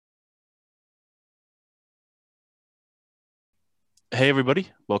Hey everybody,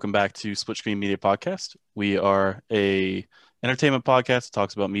 welcome back to Split Screen Media Podcast. We are a entertainment podcast that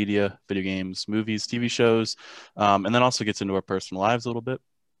talks about media, video games, movies, TV shows, and then also gets into our personal lives a little bit.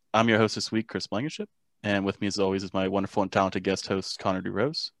 I'm your host this week, Chris Blankenship, and with me as always is my wonderful and talented guest host, Connor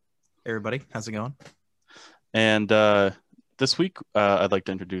DeRose. Hey everybody, how's it going? And this week, I'd like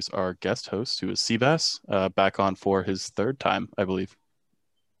to introduce our guest host, who is Seabass, back on for his third time, I believe.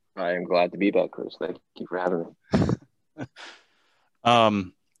 I am glad to be back, Chris. Thank you for having me.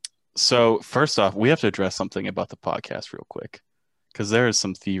 So first off, we have to address something about the podcast real quick because there is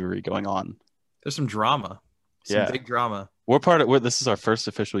some thievery going on. There's some drama, big drama. This is our first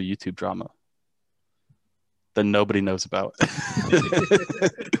official YouTube drama that nobody knows about.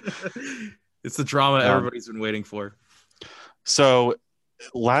 It's the drama everybody's been waiting for. So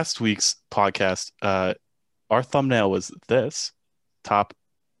last week's podcast, our thumbnail was this top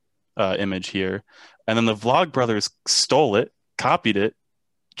image here, and then the Vlogbrothers stole it, copied it,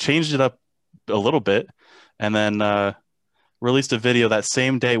 changed it up a little bit, and then released a video that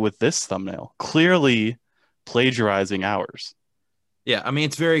same day with this thumbnail, clearly plagiarizing ours. Yeah, I mean,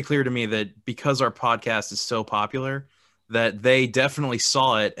 it's very clear to me that because our podcast is so popular, that they definitely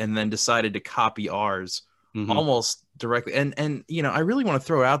saw it and then decided to copy ours almost directly. And you know, I really want to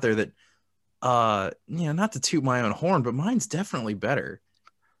throw out there that not to toot my own horn, but mine's definitely better.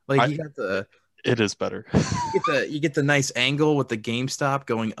 Like it is better. You get the nice angle with the GameStop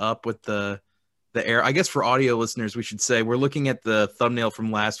going up with the air. I guess for audio listeners, we should say we're looking at the thumbnail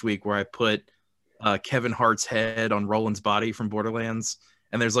from last week where I put Kevin Hart's head on Roland's body from Borderlands,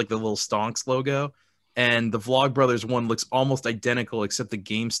 and there's like the little Stonks logo. And the Vlogbrothers one looks almost identical, except the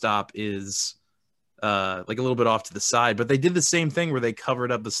GameStop is like a little bit off to the side. But they did the same thing where they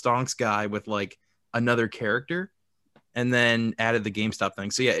covered up the Stonks guy with like another character, and then added the GameStop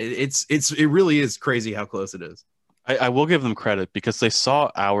thing. So yeah, it really is crazy how close it is. I will give them credit because they saw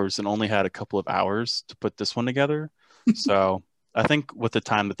ours and only had a couple of hours to put this one together. So I think with the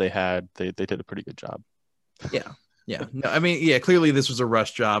time that they had, they did a pretty good job. Yeah. No, I mean, yeah, clearly this was a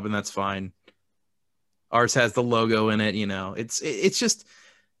rush job, and that's fine. Ours has the logo in it, you know. It's just,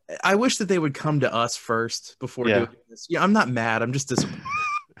 I wish that they would come to us first before doing this. Yeah, I'm not mad. I'm just disappointed.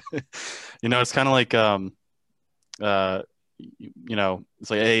 You know, it's kind of like you know,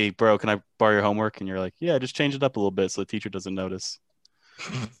 it's like, hey, bro, can I borrow your homework? And you're like, yeah, just change it up a little bit so the teacher doesn't notice.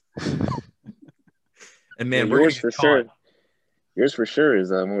 And man, yours for sure. Yours for sure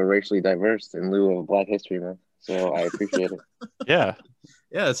is more racially diverse in lieu of Black History Month. So I appreciate it. Yeah,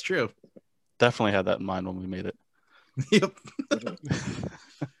 it's true. Definitely had that in mind when we made it. Yep.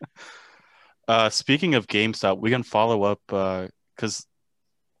 Speaking of GameStop, we can follow up because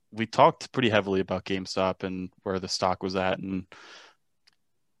we talked pretty heavily about GameStop and where the stock was at, and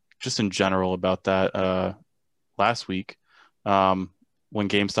just in general about that last week when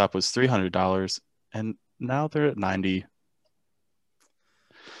GameStop was $300 and now they're at $90.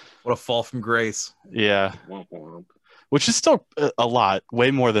 What a fall from grace. Yeah. Which is still a lot,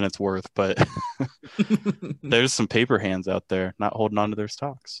 way more than it's worth, but there's some paper hands out there not holding on to their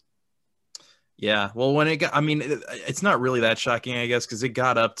stocks. Yeah, well, when it got, I mean, it's not really that shocking, I guess, because it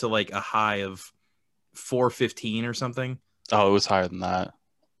got up to like a high of 415 or something. Oh, it was higher than that.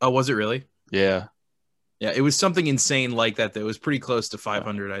 Oh, was it really? Yeah. Yeah, it was something insane like that. That was pretty close to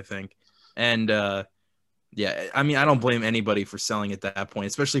 500, I think. And yeah, I mean, I don't blame anybody for selling at that point,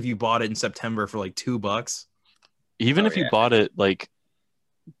 especially if you bought it in September for like $2. Even if you bought it like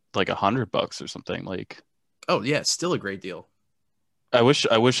 $100 or something, like. Oh yeah, still a great deal. I wish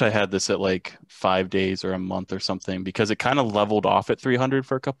I had this at like 5 days or a month or something, because it kind of leveled off at 300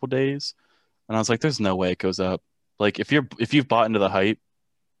 for a couple days, and I was like, "There's no way it goes up." Like if you've bought into the hype,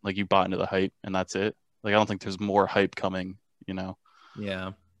 like you bought into the hype, and that's it. Like I don't think there's more hype coming, you know.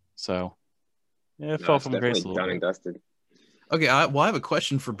 Yeah. So yeah, it fell from grace a little done bit. and dusted. Okay, I have a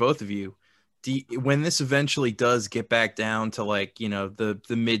question for both of you. When this eventually does get back down to like, you know, the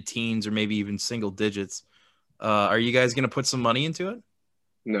mid-teens or maybe even single digits, are you guys going to put some money into it?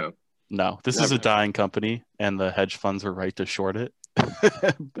 No. This is a dying company, and the hedge funds are right to short it.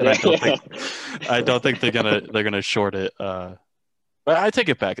 But I don't think they're gonna short it. But I take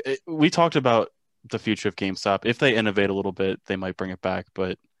it back. We talked about the future of GameStop. If they innovate a little bit, they might bring it back.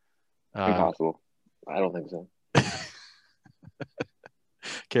 But impossible. I don't think so.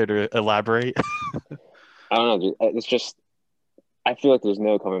 Care to elaborate? I don't know, dude. It's just, I feel like there's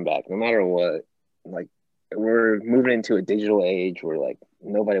no coming back, no matter what. Like, we're moving into a digital age where like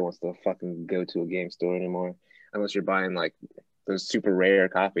nobody wants to fucking go to a game store anymore, unless you're buying like those super rare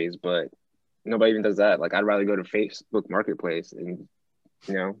copies. But nobody even does that. Like, I'd rather go to Facebook Marketplace and,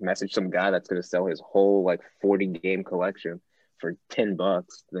 you know, message some guy that's gonna sell his whole like 40 game collection for $10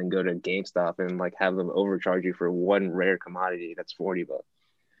 than go to GameStop and like have them overcharge you for one rare commodity that's $40.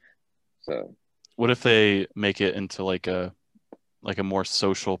 So What if they make it into like a more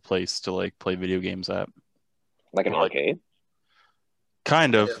social place to like play video games at? like an arcade.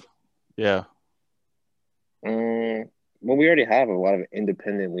 Kind of. Yeah. Well, we already have a lot of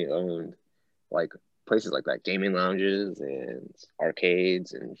independently owned like places like that, gaming lounges and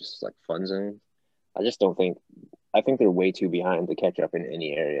arcades and just like fun zones. I think they're way too behind to catch up in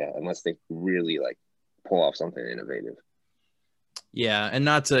any area unless they really like pull off something innovative. Yeah, and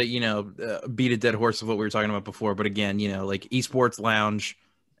not to beat a dead horse of what we were talking about before, but again, like esports lounge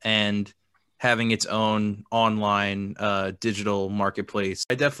and having its own online digital marketplace.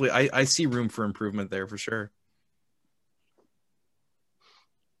 I see room for improvement there for sure.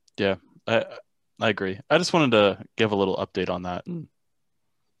 Yeah, I agree. I just wanted to give a little update on that and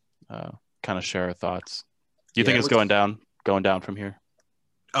kind of share our thoughts. Do you think it's going down from here?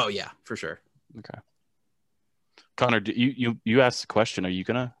 Oh yeah, for sure. Okay. Connor, you asked the question. Are you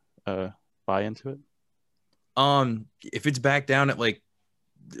gonna buy into it? If it's back down at like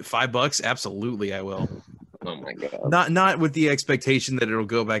 $5, absolutely I will. Oh my god. Not with the expectation that it'll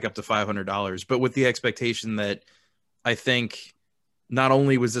go back up to $500, but with the expectation that I think not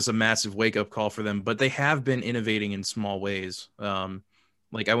only was this a massive wake up call for them, but they have been innovating in small ways.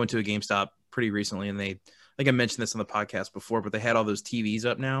 Like I went to a GameStop pretty recently, and I think I mentioned this on the podcast before, but they had all those TVs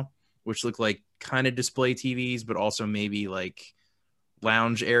up now, which look like kind of display TVs, but also maybe like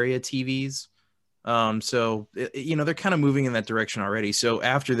lounge area TVs. So they're kind of moving in that direction already. So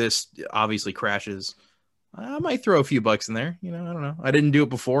after this obviously crashes, I might throw a few bucks in there. I don't know. I didn't do it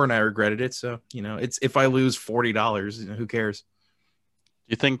before and I regretted it. So, it's if I lose $40, who cares?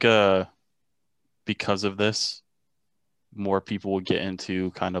 Do you think because of this, more people will get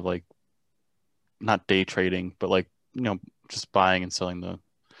into kind of like not day trading, but like, just buying and selling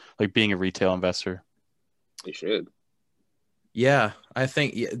like being a retail investor? They should. Yeah, I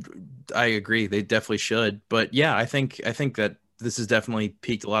think I agree. They definitely should. But yeah, I think that this has definitely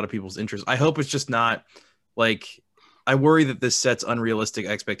piqued a lot of people's interest. I hope it's just not like, I worry that this sets unrealistic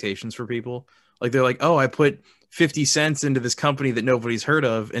expectations for people. Like they're like, oh, I put 50 cents into this company that nobody's heard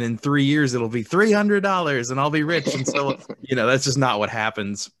of, and in 3 years it'll be $300 and I'll be rich. And so, that's just not what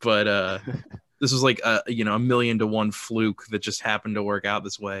happens. But this was like a 1,000,000 to 1 fluke that just happened to work out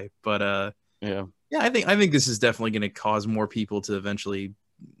this way. But yeah, I think this is definitely going to cause more people to eventually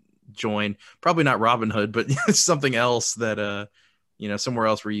join. Probably not Robinhood, but something else that somewhere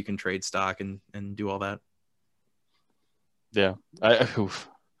else where you can trade stock and do all that. Yeah.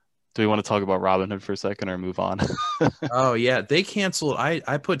 Do we want to talk about Robinhood for a second or move on? Oh yeah, they canceled.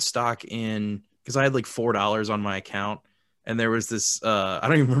 I put stock in because I had like $4 on my account. And there was this, I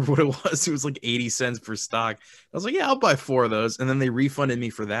don't even remember what it was. It was like 80 cents per stock. I was like, yeah, I'll buy 4 of those. And then they refunded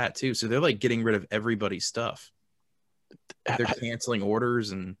me for that too. So they're like getting rid of everybody's stuff. They're canceling orders.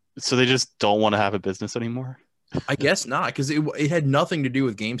 And so they just don't want to have a business anymore? I guess not, because it had nothing to do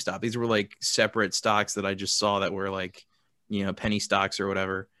with GameStop. These were like separate stocks that I just saw that were like, penny stocks or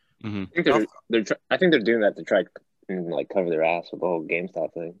whatever. Mm-hmm. I think they're doing that to try and like cover their ass with the whole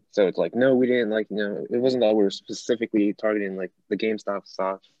GameStop thing. So it's like, no, we didn't like, it wasn't that we were specifically targeting like the GameStop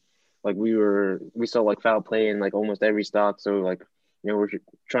stocks. Like we saw like foul play in like almost every stock. So like, we're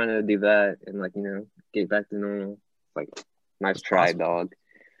trying to do that and like, get back to normal. Like, nice try, dog.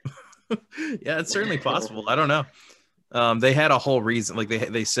 Yeah, it's certainly possible. I don't know. They had a whole reason. Like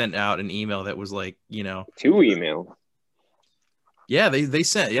they sent out an email that was like, 2 emails. Yeah, they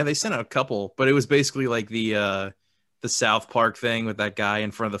sent out a couple, but it was basically like the South Park thing with that guy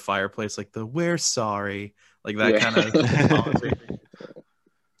in front of the fireplace, like the "we're sorry," like that kind of policy.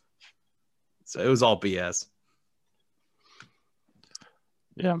 So it was all BS.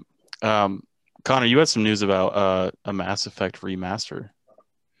 Yeah. Connor, you had some news about a Mass Effect remaster.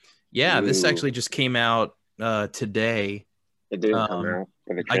 Yeah, this actually just came out today. It didn't come out.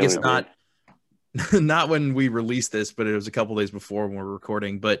 I guess not when we released this, but it was a couple days before when we were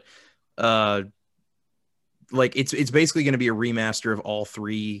recording. But like it's basically going to be a remaster of all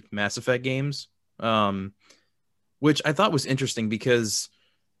 3 Mass Effect games, which I thought was interesting because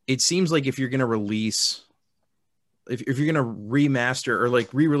it seems like if you're going to release, if you're going to remaster or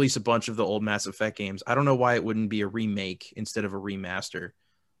like re-release a bunch of the old Mass Effect games, I don't know why it wouldn't be a remake instead of a remaster.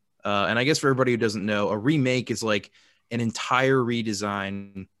 And I guess for everybody who doesn't know, a remake is like an entire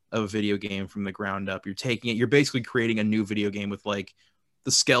redesign of a video game from the ground up. You're basically creating a new video game with like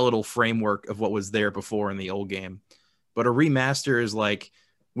the skeletal framework of what was there before in the old game. But a remaster is like,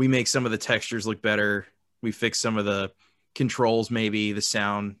 we make some of the textures look better. We fix some of the controls, maybe the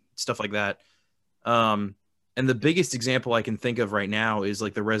sound, stuff like that. And the biggest example I can think of right now is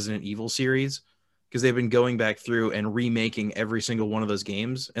like the Resident Evil series, because they've been going back through and remaking every single one of those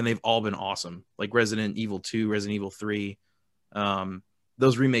games, and they've all been awesome. Like Resident Evil 2, Resident Evil 3.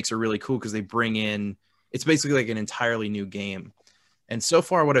 Those remakes are really cool because they bring in, it's basically like an entirely new game. And so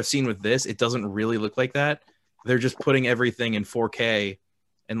far, what I've seen with this, it doesn't really look like that. They're just putting everything in 4K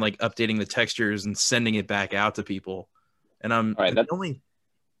and like updating the textures and sending it back out to people. And I'm All right, that's only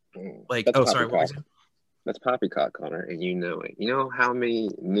like, that's oh, sorry, what poppycock. was it? That's poppycock, Connor, and you know it. You know how many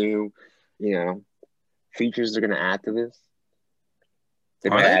new, features they're gonna add to this? They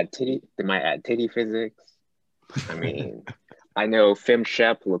Are might they? add titty. They might add titty physics. I mean, I know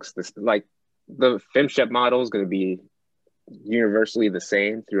FemShep looks this like the FemShep model is going to be universally the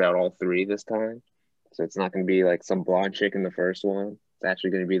same throughout all three this time. So it's not going to be like some blonde chick in the first one. It's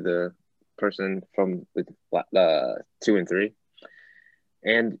actually going to be the person from the 2 and 3,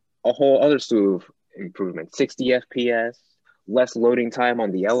 and a whole other slew of improvements. 60 FPS, less loading time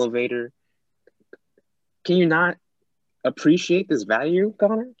on the elevator. Can you not appreciate this value,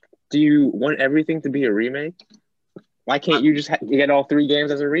 Connor? Do you want everything to be a remake? Why can't you just get all 3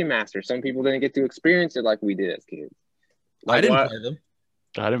 games as a remaster? Some people didn't get to experience it like we did as kids. I Like, didn't why? play them.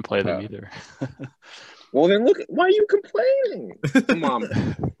 I didn't play them Oh. either. Well, then look. Why are you complaining? Come on.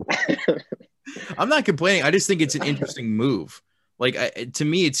 I'm not complaining. I just think it's an interesting move. Like to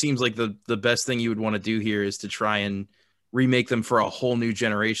me, it seems like the best thing you would want to do here is to try and remake them for a whole new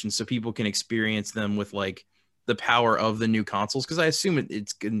generation, so people can experience them with like the power of the new consoles. Because I assume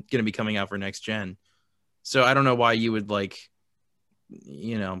it's going to be coming out for next gen. So I don't know why you would like,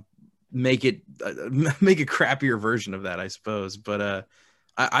 make it make a crappier version of that, I suppose. But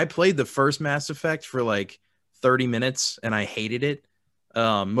I played the first Mass Effect for like 30 minutes and I hated it.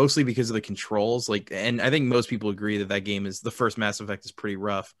 Mostly because of the controls, and I think most people agree that that game is the first Mass Effect is pretty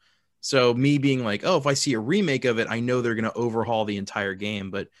rough. So me being like, oh, if I see a remake of it, I know they're going to overhaul the entire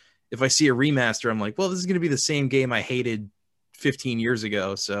game. But if I see a remaster, I'm like, well, this is going to be the same game I hated 15 years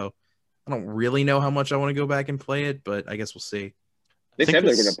ago. So I don't really know how much I want to go back and play it, but I guess we'll see. They think said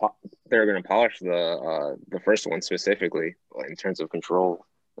it's- they're gonna polish the first one specifically in terms of control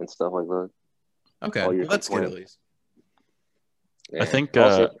and stuff like that. Okay, All your well, that's good at complaints. least. Yeah. I think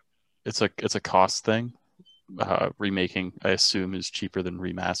also, it's a cost thing. Remaking, I assume, is cheaper than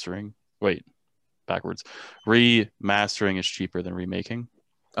remastering. Wait, backwards. Remastering is cheaper than remaking.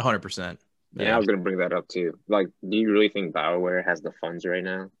 100%. I was gonna bring that up too. Like, do you really think BioWare has the funds right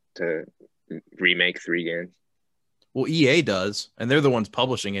now to remake 3 games? Well, EA does, and they're the ones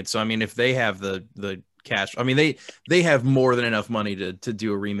publishing it. So I mean, if they have the cash, I mean they have more than enough money to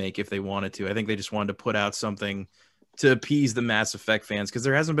do a remake if they wanted to. I think they just wanted to put out something to appease the Mass Effect fans, because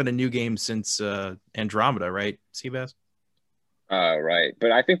there hasn't been a new game since Andromeda, right, Seabass? Right.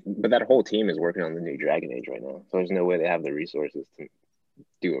 But I think that whole team is working on the new Dragon Age right now. So there's no way they have the resources to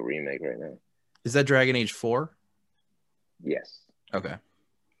do a remake right now. Is that Dragon Age 4? Yes. Okay.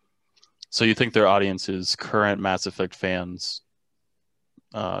 So you think their audience is current Mass Effect fans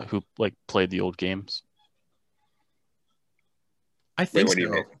who like played the old games? I think what do you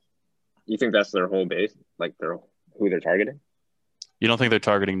so. think? You think that's their whole base? Like who they're targeting? You don't think they're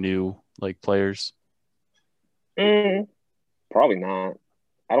targeting new like players? Probably not.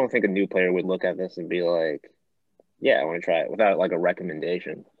 I don't think a new player would look at this and be like, yeah, I want to try it without like a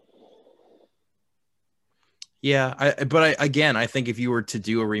recommendation. Yeah, I think if you were to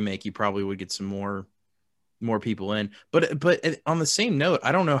do a remake, you probably would get some more people in. But on the same note,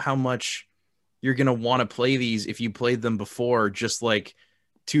 I don't know how much you're gonna want to play these if you played them before, just like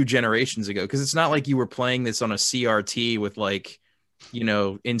 2 generations ago, because it's not like you were playing this on a CRT with like,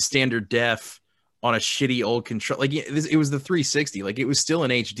 in standard def on a shitty old control. Like it was the 360. Like it was still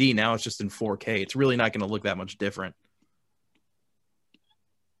in HD. Now it's just in 4K. It's really not going to look that much different.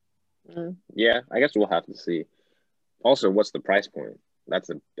 Yeah, I guess we'll have to see. Also, what's the price point? That's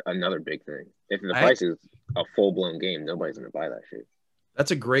another big thing. If the price is a full-blown game, nobody's going to buy that shit.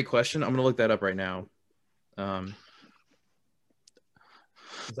 That's a great question. I'm going to look that up right now.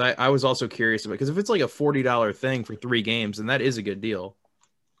 I was also curious about, because if it's like a $40 thing for 3 games, then that is a good deal.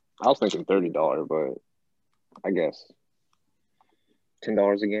 I was thinking $30, but I guess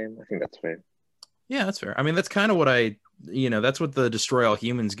 $10 a game. I think that's fair. Yeah, that's fair. I mean, that's kind of what that's what the Destroy All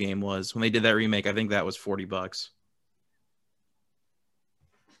Humans game was when they did that remake. I think that was $40.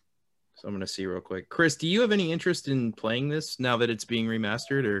 So I'm going to see real quick. Chris, do you have any interest in playing this now that it's being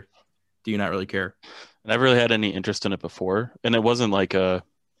remastered, or do you not really care? I never really had any interest in it before, and it wasn't like a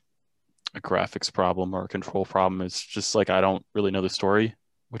graphics problem or a control problem. It's just like I don't really know the story,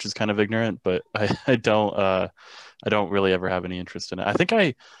 which is kind of ignorant, but I don't really ever have any interest in it. I think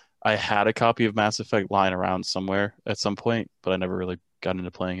I I had a copy of Mass Effect lying around somewhere at some point, but I never really got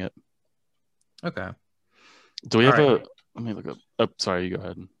into playing it. Okay. Do we All have right. let me look up. Oh, sorry, you go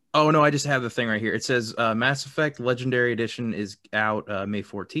ahead. Oh no, I just have the thing right here. It says Mass Effect Legendary Edition is out May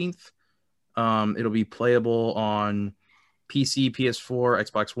 14th. It'll be playable on PC,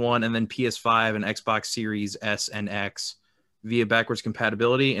 PS4, Xbox One, and then PS5 and Xbox Series S and X via backwards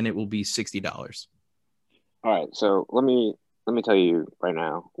compatibility, and it will be $60. All right, so let me tell you right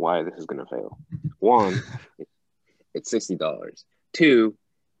now why this is gonna fail. One, it's $60. Two,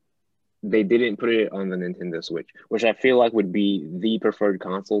 they didn't put it on the Nintendo Switch, which I feel like would be the preferred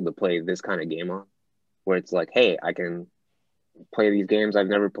console to play this kind of game on, where it's like, hey, I can play these games I've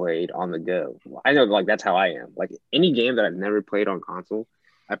never played on the go. I know, like that's how I am. Like any game that I've never played on console,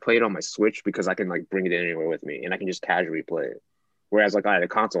 I play it on my Switch because I can like bring it anywhere with me and I can just casually play it. Whereas like I had a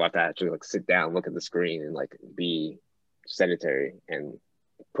console, I have to actually like sit down, look at the screen, and like be sedentary and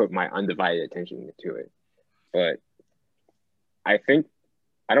put my undivided attention to it. But I think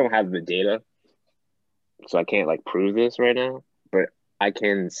I don't have the data, so I can't like prove this right now. But I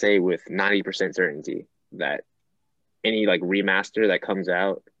can say with 90% certainty that any like remaster that comes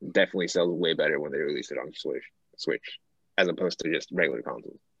out definitely sells way better when they release it on Switch, as opposed to just regular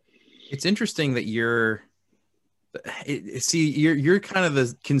consoles. It's interesting that you're kind of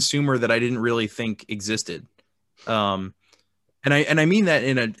the consumer that I didn't really think existed. And I mean that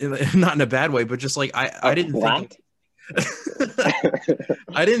not in a bad way, but just like I didn't think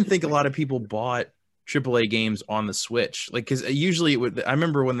I didn't think a lot of people bought AAA games on the Switch. Like, because usually I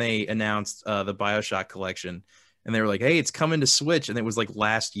remember when they announced the BioShock collection, and they were like, "Hey, it's coming to Switch," and it was like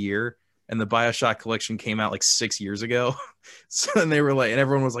last year, and the BioShock collection came out like 6 years ago. So and they were like, and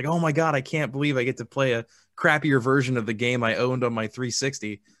everyone was like, "Oh my god, I can't believe I get to play a crappier version of the game I owned on my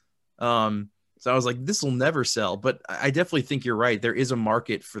 360." So I was like, this will never sell. But I definitely think you're right. There is a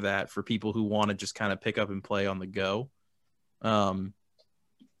market for that for people who want to just kind of pick up and play on the go. But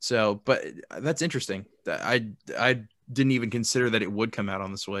that's interesting. I didn't even consider that it would come out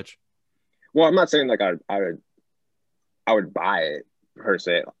on the Switch. Well, I'm not saying like I would buy it per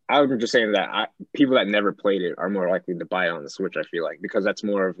se. I was just saying that people that never played it are more likely to buy it on the Switch. I feel like because that's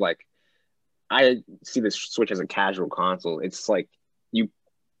more of like I see the Switch as a casual console. It's like you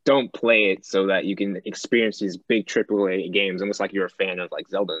don't play it so that you can experience these big AAA games, almost like you're a fan of like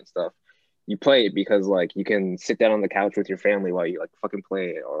Zelda and stuff. You play it because like you can sit down on the couch with your family while you like fucking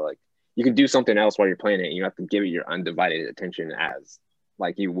play it, or like you can do something else while you're playing it. And you have to give it your undivided attention as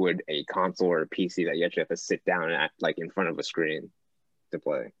like you would a console or a PC that you actually have to sit down at like in front of a screen to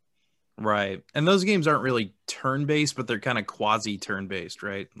play. Right. And those games aren't really turn-based, but they're kind of quasi turn-based,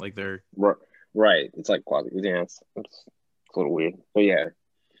 right? Like they're right. It's like quasi. Yeah, it's a little weird, but yeah.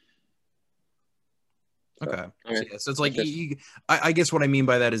 Okay. So it's like I guess what I mean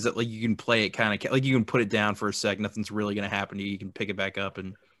by that is that like you can play it kind of like you can put it down for a sec. Nothing's really going to happen to you. You can pick it back up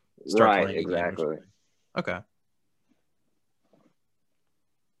and start playing. Exactly. Okay.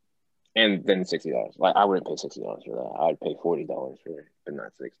 And then $60. Like I wouldn't pay $60 for that. I'd pay $40 for it, but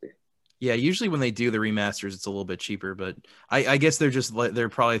not 60. Yeah, usually when they do the remasters, it's a little bit cheaper. But I guess they're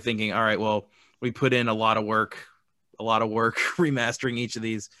probably thinking, all right, well, we put in a lot of work remastering each of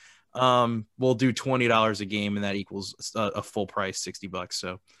these. We'll do $20 a game, and that equals a full price $60.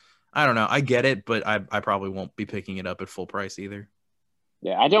 So I don't know. I get it, but I probably won't be picking it up at full price either.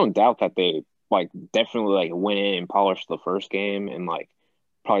 Yeah, I don't doubt that they like definitely like went in and polished the first game and like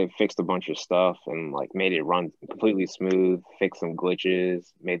probably fixed a bunch of stuff and like made it run completely smooth, fixed some glitches,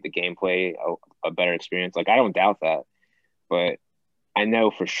 made the gameplay a better experience. Like I don't doubt that, but I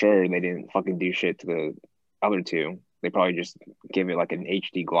know for sure they didn't fucking do shit to the other two. They probably just give it like an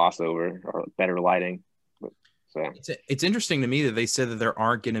HD gloss over or better lighting. So it's interesting to me that they said that there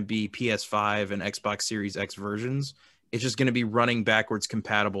aren't going to be PS5 and Xbox Series X versions. It's just going to be running backwards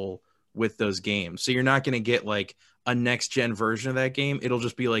compatible with those games. So you're not going to get like a next gen version of that game. It'll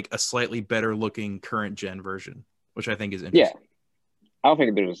just be like a slightly better looking current gen version, which I think is interesting. Yeah. I don't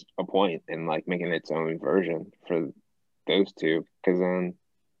think there's a point in like making its own version for those two, because then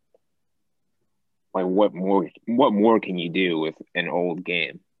like what more can you do with an old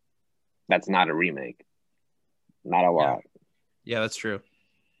game that's not a remake? Not a lot. Yeah, that's true.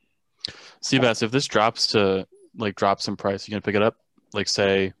 Seabass, if this drops in price, you gonna pick it up? Like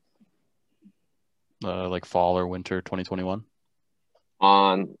say like fall or winter 2021?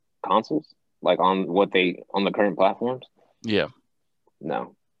 On consoles? Like on the current platforms? Yeah.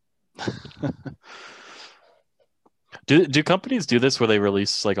 No. Do companies do this where they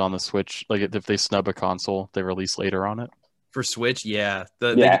release like on the Switch, like if they snub a console, they release later on it? For Switch, yeah.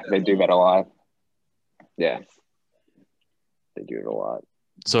 They do that a lot. Yeah. They do it a lot.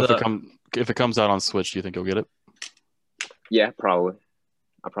 So if it comes out on Switch, do you think you'll get it? Yeah, probably.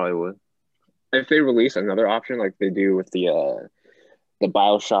 I probably would. If they release another option like they do with the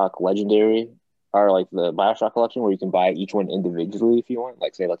BioShock Legendary or like the BioShock collection where you can buy each one individually if you want.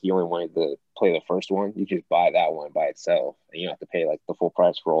 Like say like you only wanted to play the first one, you just buy that one by itself and you don't have to pay like the full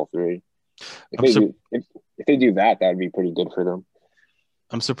price for all three. If they do that, that'd be pretty good for them.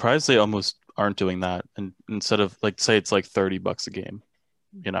 I'm surprised they almost aren't doing that, and instead of like say it's like $30 a game,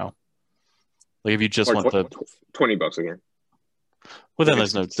 you know, like if you just want the $20 again. Well, then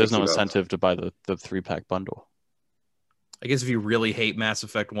there's no incentive to buy the 3-pack bundle. I guess if you really hate Mass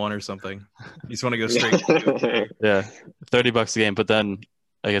Effect 1 or something, you just want to go straight to Yeah, $30 a game, but then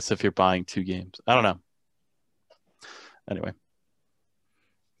I guess if you're buying 2 games, I don't know. Anyway.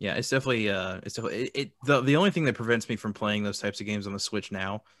 Yeah, it's definitely the only thing that prevents me from playing those types of games on the Switch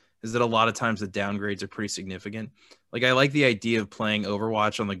now is that a lot of times the downgrades are pretty significant. Like I like the idea of playing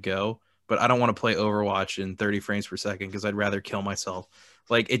Overwatch on the go, but I don't want to play Overwatch in 30 frames per second because I'd rather kill myself.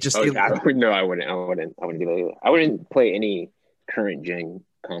 Like it just no, I wouldn't do that either. I wouldn't play any current gen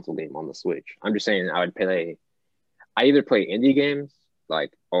console game on the Switch. I'm just saying I either play indie games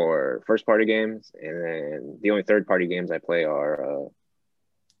like or first party games, and then the only third party games I play are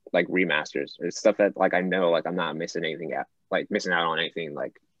like remasters. It's stuff that like I know like I'm not missing out on anything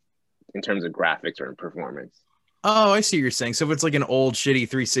like in terms of graphics or performance. Oh, I see what you're saying. So if it's like an old shitty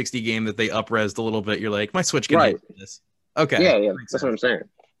 360 game that they up-resed a little bit, you're like, my Switch can handle this. Okay. Yeah, that's what I'm saying.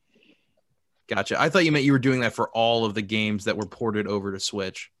 Gotcha. I thought you meant you were doing that for all of the games that were ported over to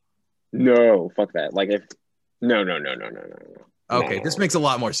Switch. No, fuck that. Like if no. Okay, this makes a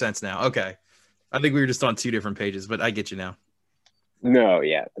lot more sense now. Okay. I think we were just on 2 different pages, but I get you now. No,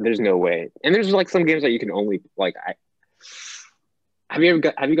 yeah. There's no way. And there's like some games that you can only like have you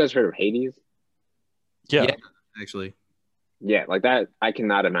guys heard of Hades? Yeah, actually. Yeah, like that I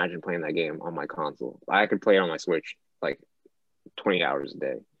cannot imagine playing that game on my console. I could play it on my Switch like 20 hours a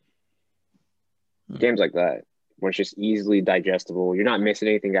day. Games like that where it's just easily digestible. You're not missing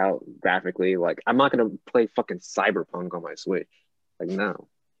anything out graphically. Like I'm not gonna play fucking Cyberpunk on my Switch. Like no.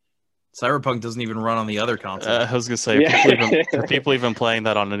 Cyberpunk doesn't even run on the other console. I was gonna say, are people even playing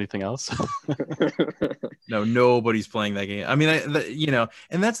that on anything else? No, nobody's playing that game. I mean,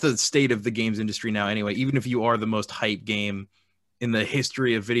 and that's the state of the games industry now. Anyway, even if you are the most hyped game in the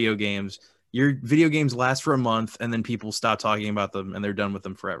history of video games, your video games last for a month, and then people stop talking about them, and they're done with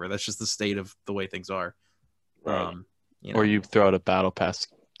them forever. That's just the state of the way things are. Right. Or you throw out a battle pass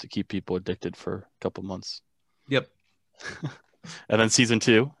to keep people addicted for a couple months. Yep. And then season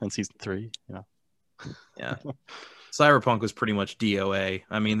 2 and season 3, Yeah. Cyberpunk was pretty much DOA.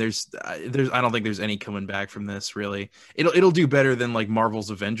 I mean, I don't think there's any coming back from this really. It'll do better than like Marvel's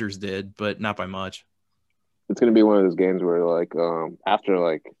Avengers did, but not by much. It's gonna be one of those games where like after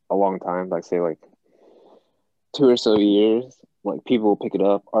like a long time, like say like 2 or so years, like people will pick it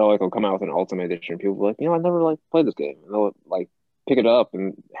up, or like they'll come out with an Ultimate Edition. People will be like, I never like played this game. And they'll like pick it up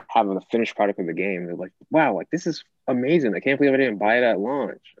and have the finished product of the game. They're like, wow, like this is amazing. I can't believe I didn't buy it at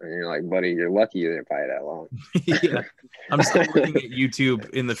launch. And you're like, buddy, you're lucky you didn't buy it at launch. Yeah. I'm still looking at YouTube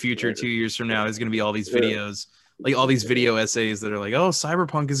in the future. 2 years from now, there's going to be all these videos, like all these video essays that are like, oh,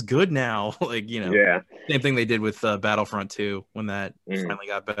 Cyberpunk is good now. Like, same thing they did with Battlefront 2 when that finally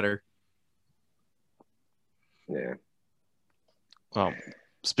got better. Yeah. Well,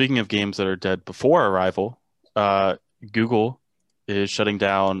 speaking of games that are dead before Arrival, Google is shutting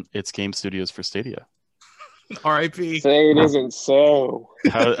down its game studios for Stadia. R.I.P. Say it isn't so.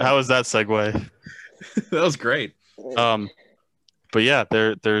 How is that segue? That was great. But yeah,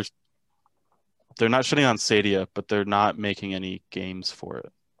 they're not shutting down Stadia, but they're not making any games for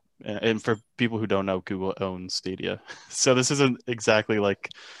it. And for people who don't know, Google owns Stadia, so this isn't exactly like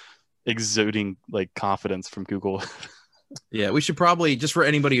exuding like confidence from Google. Yeah, we should probably, just for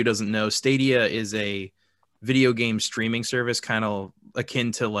anybody who doesn't know, Stadia is a video game streaming service kind of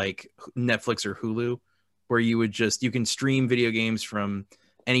akin to like Netflix or Hulu, where you can stream video games from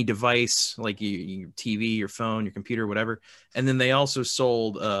any device, like your TV, your phone, your computer, whatever. And then they also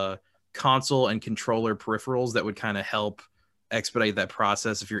sold console and controller peripherals that would kind of help expedite that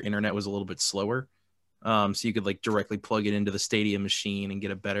process if your internet was a little bit slower. So you could like directly plug it into the Stadia machine and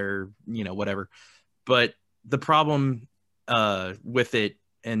get a better, whatever. But the problem with it,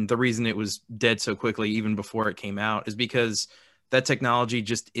 and the reason it was dead so quickly even before it came out, is because that technology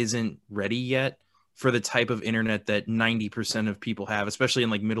just isn't ready yet for the type of internet that 90% of people have, especially in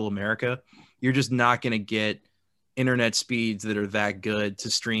like middle America. You're just not going to get internet speeds that are that good to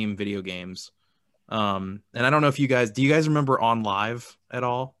stream video games. And I don't know if do you guys remember OnLive at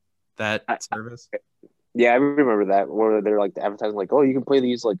all? That service? Yeah, I remember that where they're like advertising like, oh, you can play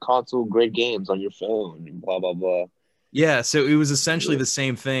these like console grade games on your phone and blah blah blah. Yeah, so it was essentially Yeah. the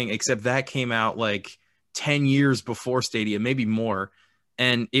same thing, except that came out like 10 years before Stadia, maybe more.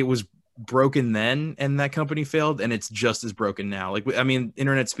 And it was broken then, and that company failed, and it's just as broken now. Like, I mean,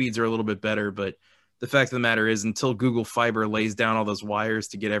 internet speeds are a little bit better, but the fact of the matter is, until Google Fiber lays down all those wires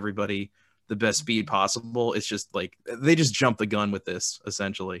to get everybody the best speed possible, it's just like they just jumped the gun with this,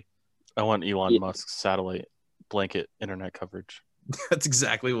 essentially. I want Elon Yeah. Musk's satellite blanket internet coverage. That's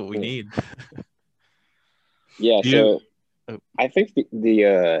exactly what we Yeah. need. Yeah, Do so you- I think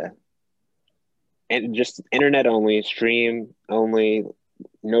the and just internet only, stream only,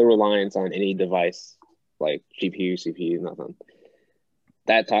 no reliance on any device like GPU, CPU, nothing.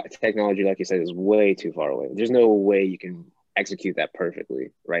 That technology, like you said, is way too far away. There's no way you can execute that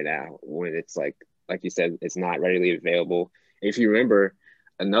perfectly right now when it's like you said, it's not readily available. If you remember,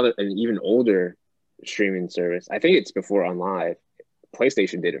 an even older streaming service, I think it's before OnLive.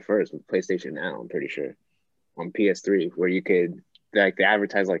 PlayStation did it first with PlayStation Now, I'm pretty sure, on PS3, where you could like they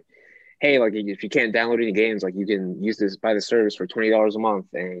advertise like, hey, like if you can't download any games, like you can use this buy the service for $20 a month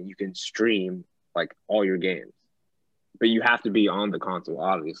and you can stream like all your games. But you have to be on the console,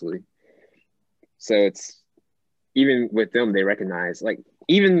 obviously. So it's even with them, they recognize like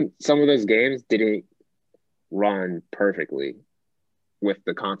even some of those games didn't run perfectly with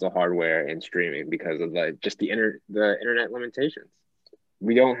the console hardware and streaming because of the internet limitations.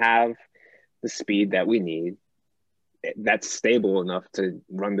 We don't have the speed that we need that's stable enough to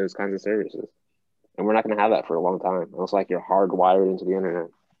run those kinds of services. And we're not going to have that for a long time. It's like you're hardwired into the internet.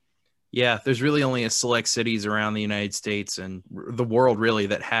 Yeah, there's really only a select cities around the United States and the world really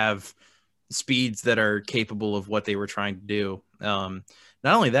that have speeds that are capable of what they were trying to do. Not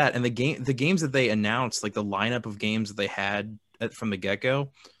only that, and the games that they announced, like the lineup of games that they had from the get-go,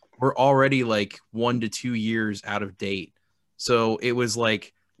 were already like 1 to 2 years out of date. So it was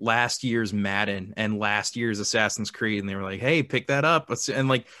like last year's Madden and last year's Assassin's Creed, and they were like, "Hey, pick that up." And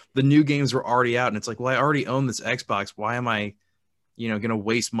like the new games were already out, and it's like, "Well, I already own this Xbox. Why am I, going to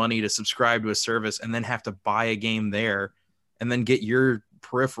waste money to subscribe to a service and then have to buy a game there and then get your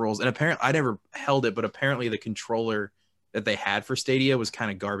peripherals?" And apparently I never held it, but apparently the controller that they had for Stadia was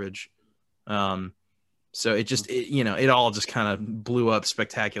kind of garbage. So it all just kind of blew up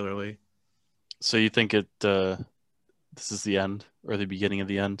spectacularly. So you think this is the end or the beginning of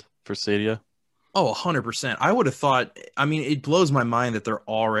the end for Stadia? Oh, 100%. I would have thought, I mean, it blows my mind that they're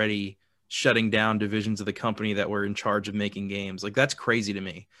already shutting down divisions of the company that were in charge of making games. Like, that's crazy to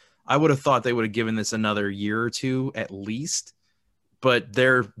me. I would have thought they would have given this another year or two at least, but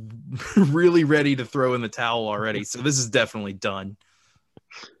they're really ready to throw in the towel already. So this is definitely done.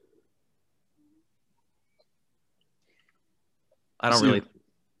 I don't really.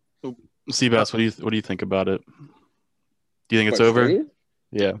 Seabass, what do you think about it? Do you think it's What, over? Stadia?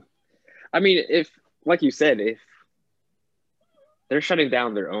 Yeah. I mean, if like you said, if they're shutting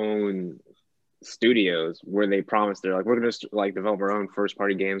down their own studios where they promised they're like we're gonna like develop our own first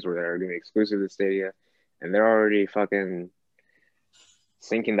party games where they're gonna be exclusive to Stadia, and they're already fucking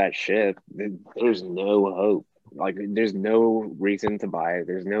sinking that ship, there's no hope. Like, there's no reason to buy it.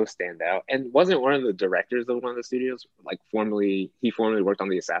 There's no standout. And wasn't one of the directors of one of the studios like he formerly worked on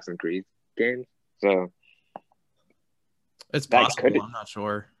the Assassin's Creed games? So It's that possible. I'm not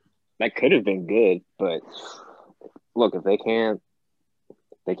sure. that could have been good, but look, if they can't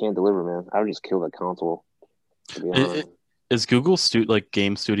deliver, man. I would just kill the console. To be honest. Is Google like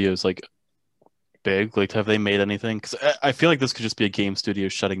game studios like big? Like, have they made anything? Because I feel like this could just be a game studio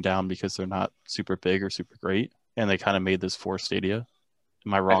shutting down because they're not super big or super great, and they kind of made this for Stadia.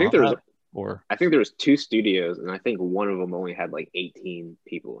 Am I wrong? I think there was 2 studios, and I think one of them only had like 18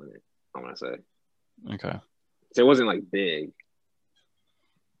 people in it. I want to say. Okay. So it wasn't like big.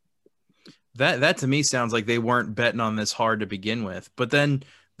 That to me sounds like they weren't betting on this hard to begin with. But then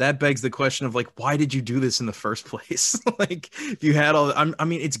that begs the question of like, why did you do this in the first place? Like, if you had I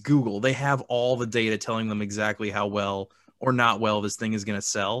mean, it's Google. They have all the data telling them exactly how well or not well this thing is going to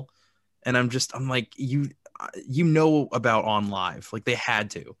sell. And I'm like, you know about OnLive. Like, they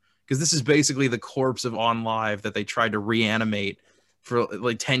had to, because this is basically the corpse of OnLive that they tried to reanimate for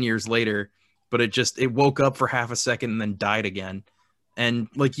like 10 years later, but it woke up for half a second and then died again. And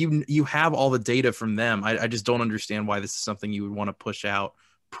like, you have all the data from them. I just don't understand why this is something you would want to push out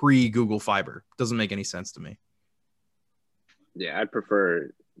pre Google Fiber. Doesn't make any sense to me. Yeah, I'd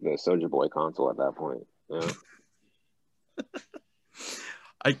prefer the Soulja Boy console at that point. Yeah.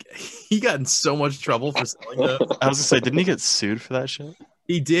 He got in so much trouble for selling those. I was gonna say, didn't he get sued for that shit?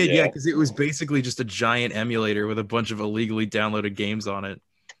 He did, yeah, because it was basically just a giant emulator with a bunch of illegally downloaded games on it.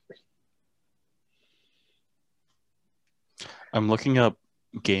 I'm looking up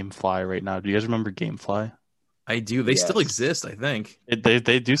GameFly right now. Do you guys remember GameFly? I do. They still Yes. exist, I think.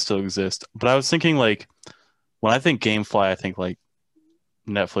 They do still exist. But I was thinking like when I think GameFly, I think like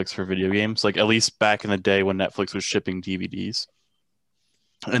Netflix for video games. Like at least back in the day when Netflix was shipping DVDs.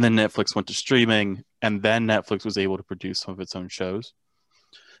 And then Netflix went to streaming, and then Netflix was able to produce some of its own shows.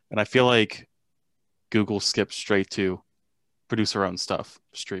 And I feel like Google skipped straight to produce our own stuff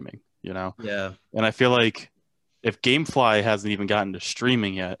streaming, you know? Yeah. And I feel like if GameFly hasn't even gotten to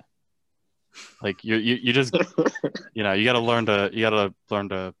streaming yet, like you just you gotta learn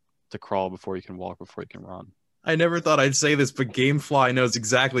to crawl before you can walk, before you can run. I never thought I'd say this, but GameFly knows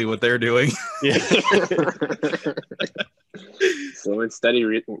exactly what they're doing. Yeah. So it's steady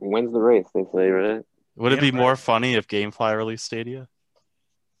wins the race, they say, right? Would it be Yeah, more funny if GameFly released Stadia?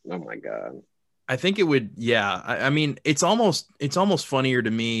 Oh my god. I think it would. Yeah. I mean, it's almost funnier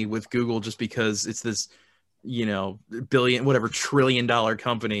to me with Google just because it's this, billion, whatever, $1 trillion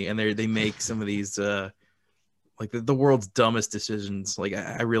company, and they make some of these like the world's dumbest decisions. Like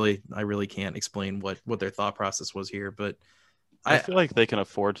I really can't explain what their thought process was here, but I feel like they can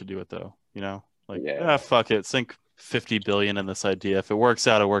afford to do it though, Like, Yeah. fuck it, sink 50 billion in this idea. If it works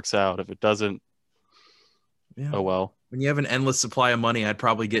out, it works out. If it doesn't, yeah. oh well. When you have an endless supply of money, I'd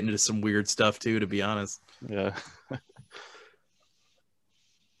probably get into some weird stuff too, to be honest. Yeah.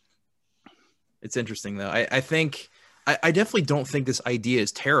 It's interesting though. I think I definitely don't think this idea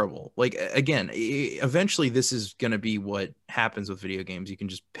is terrible. Like again, eventually this is going to be what happens with video games. You can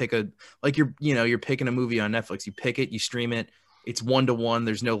just pick you're picking a movie on Netflix. You pick it, you stream it. It's 1-to-1.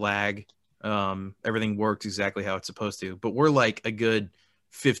 There's no lag. Everything works exactly how it's supposed to. But we're like a good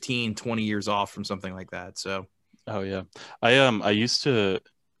 15, 20 years off from something like that. So. Oh yeah. I used to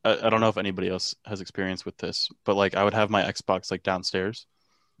I don't know if anybody else has experience with this, but like I would have my Xbox like downstairs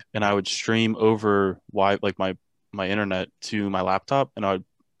and I would stream over like my internet to my laptop, and I would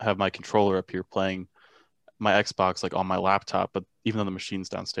have my controller up here playing my Xbox like on my laptop, but even though the machine's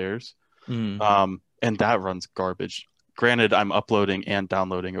downstairs. And that runs garbage. Granted, I'm uploading and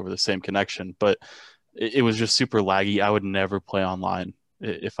downloading over the same connection, but it was just super laggy. I would never play online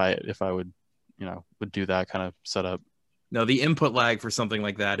if I would do that kind of setup. No, the input lag for something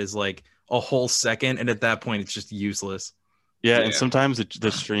like that is like a whole second, and at that point, it's just useless. Yeah, and sometimes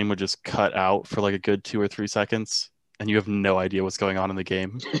the stream would just cut out for like a good 2 or 3 seconds, and you have no idea what's going on in the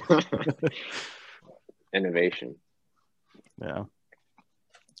game. Innovation. Yeah,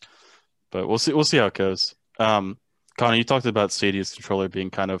 but we'll see how it goes. Connor, you talked about Stadia's controller being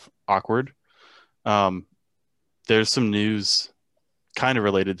kind of awkward. There's some news kind of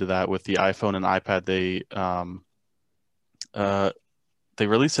related to that with the iPhone and iPad. They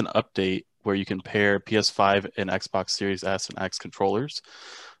released an update where you can pair PS5 and Xbox Series S and X controllers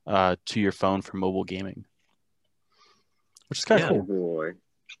to your phone for mobile gaming, which is kind of cool. Boy.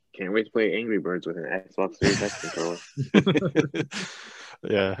 Can't wait to play Angry Birds with an Xbox Series X controller.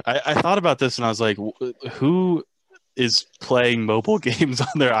 Yeah, I thought about this and I was like, who is playing mobile games on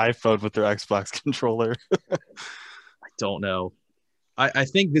their iPhone with their Xbox controller? I don't know. I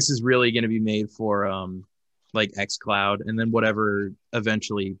think this is really going to be made for like xCloud, and then whatever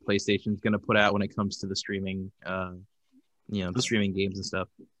eventually PlayStation's going to put out when it comes to the streaming, the streaming games and stuff.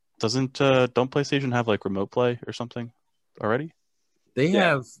 Don't PlayStation have like remote play or something already? They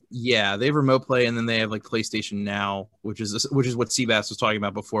have remote play, and then they have like PlayStation Now, which is what Seabass was talking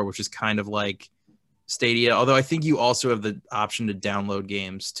about before, which is kind of like Stadia. Although I think you also have the option to download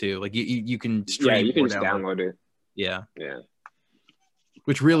games too. Like you can stream. Yeah, you can just download it. Yeah. Yeah.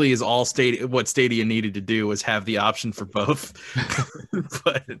 Which really is all what Stadia needed to do was have the option for both.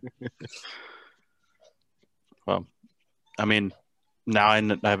 But well, I mean, now I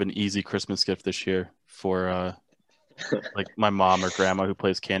have an easy Christmas gift this year for like my mom or grandma who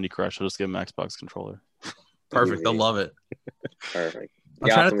plays Candy Crush. I'll just give them an Xbox controller. Perfect. They'll love it. Perfect. I'm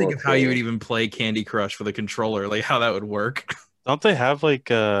trying to think of how you would even play Candy Crush with a controller, like how that would work. Don't they have like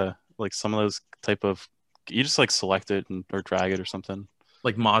some of those type of, you just like select it or drag it or something?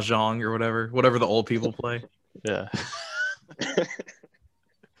 Like Mahjong or whatever the old people play. Yeah.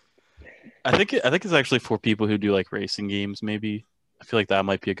 I think it's actually for people who do like racing games. Maybe I feel like that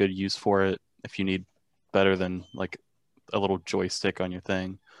might be a good use for it if you need better than like a little joystick on your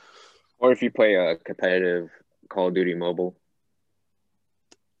thing. Or if you play a competitive Call of Duty Mobile.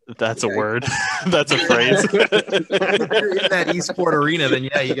 That's a word. That's a phrase. If you're in that esport arena, then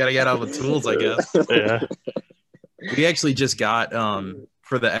yeah, you got to get all the tools, I guess. Yeah. We actually just got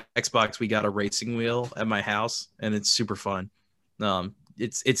for the Xbox, we got a racing wheel at my house, and it's super fun.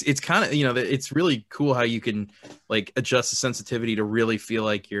 It's kind of, it's really cool how you can like adjust the sensitivity to really feel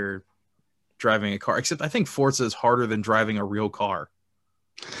like you're driving a car. Except I think Forza is harder than driving a real car.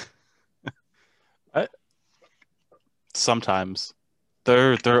 Sometimes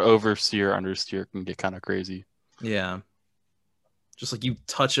their oversteer understeer can get kind of crazy. Yeah. Just like you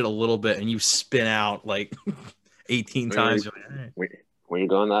touch it a little bit and you spin out like 18 times. You're like, all right. When you're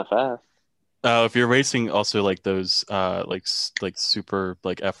going that fast. If you're racing also like those like super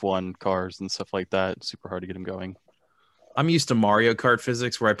like F1 cars and stuff like that, it's super hard to get them going. I'm used to Mario Kart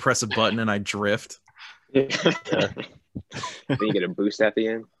physics where I press a button and I drift. Then you get a boost at the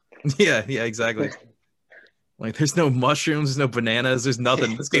end. Yeah, exactly. Like there's no mushrooms, there's no bananas, there's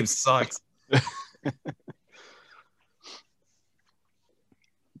nothing. This game sucks.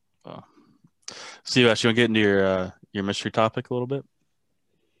 Steve, you want to get into your mystery topic a little bit?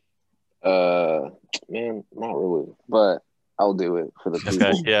 Man, not really, but I'll do it for the people.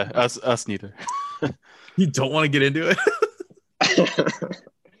 Okay, yeah, us neither. You don't want to get into it?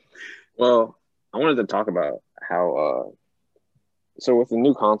 Well, I wanted to talk about how so with the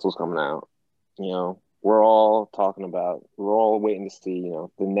new consoles coming out, we're all waiting to see,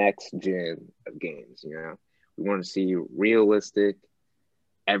 the next gen of games. We want to see realistic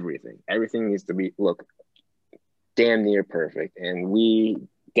everything. Everything needs to look damn near perfect, and we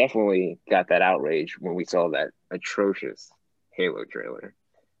definitely got that outrage when we saw that atrocious Halo trailer.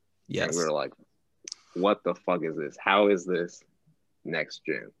 Yes. And we were like, what the fuck is this? How is this next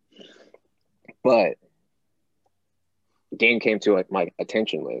gen? But the game came to my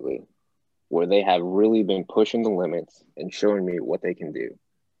attention lately where they have really been pushing the limits and showing me what they can do.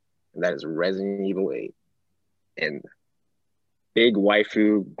 And that is Resident Evil 8. And big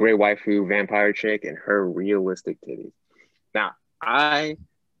waifu, gray waifu vampire chick and her realistic titties. Now, I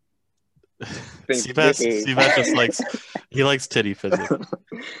think Seabass just likes titty physics.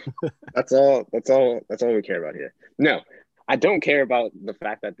 That's all we care about here. No, I don't care about the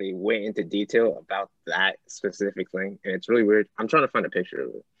fact that they went into detail about that specific thing, and it's really weird. I'm trying to find a picture of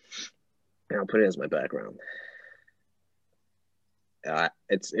it, and I'll put it as my background.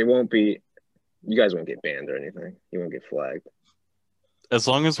 It won't be. You guys won't get banned or anything. You won't get flagged. As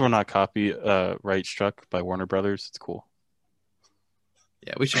long as we're not copyright struck by Warner Brothers, it's cool.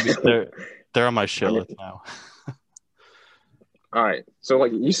 Yeah, we should be. They're on my shit list now. All right, so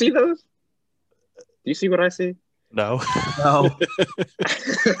you see those? Do you see what I see? No. No.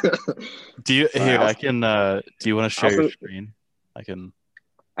 Do you here? I can. Do you want to share your screen? I can.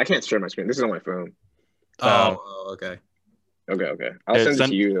 I can't share my screen. This is on my phone. Oh, okay. Okay. I'll send it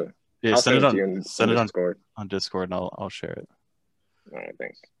to you. Yeah, I'll send it on Discord. On Discord, and I'll share it. All right,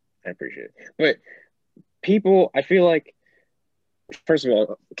 thanks. I appreciate it. But people, I feel like, first of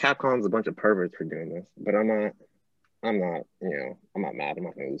all, Capcom's a bunch of perverts for doing this, but I'm not, I'm not mad. I'm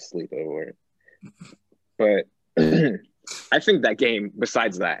not going to lose sleep over it. But I think that game,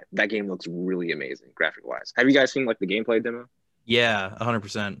 besides that game looks really amazing graphic-wise. Have you guys seen the gameplay demo? Yeah,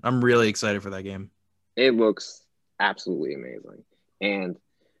 100%. I'm really excited for that game. It looks absolutely amazing. And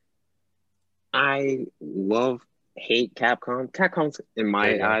I hate Capcom. Capcom's, in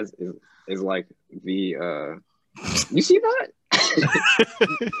my eyes, is like the you see that?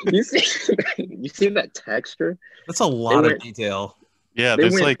 you see that texture? That's a lot of detail. Yeah,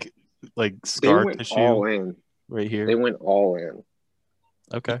 there's like scar tissue all in. Right here. They went all in.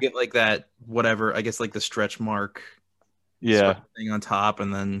 Okay. You get like that, whatever, I guess like the stretch mark. Yeah. Thing on top,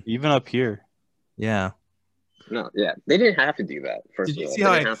 and then even up here. Yeah. No, yeah, they didn't have to do that. First of all, they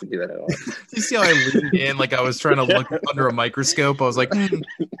didn't have to do that at all. Did you see how I leaned in like I was trying to look under a microscope? I was like,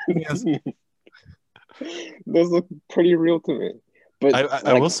 yes. Those look pretty real to me. But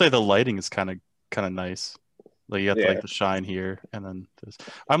I will say the lighting is kind of nice. Like you got the shine here, and then this.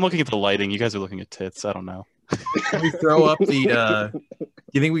 I'm looking at the lighting. You guys are looking at tits. I don't know. Can we throw up the? Do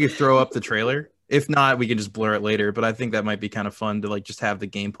you think we could throw up the trailer? If not, we can just blur it later. But I think that might be kind of fun to just have the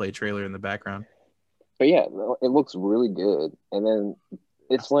gameplay trailer in the background. But yeah, it looks really good. And then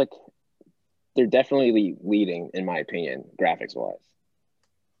it's like they're definitely leading, in my opinion, graphics wise.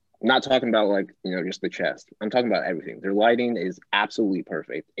 I'm not talking about just the chest. I'm talking about everything. Their lighting is absolutely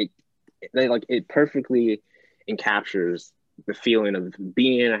perfect. It perfectly encaptures the feeling of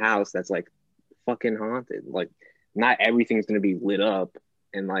being in a house that's fucking haunted. Not everything's gonna be lit up,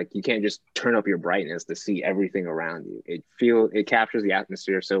 and you can't just turn up your brightness to see everything around you. It captures the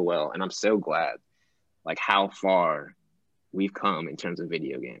atmosphere so well, and I'm so glad how far we've come in terms of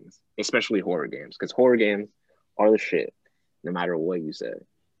video games, especially horror games, because horror games are the shit, no matter what you say.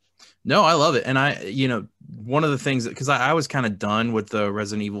 No, I love it. And one of the things because I was kind of done with the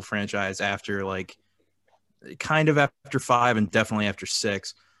Resident Evil franchise after kind of after 5 and definitely after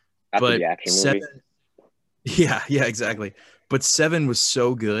 6. After the action 7, movie. Yeah, exactly. But 7 was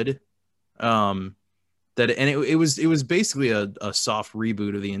so good. It was basically a soft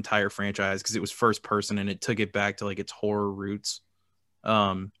reboot of the entire franchise because it was first person and it took it back to like its horror roots.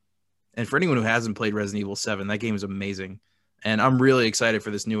 And for anyone who hasn't played Resident Evil 7, that game is amazing. And I'm really excited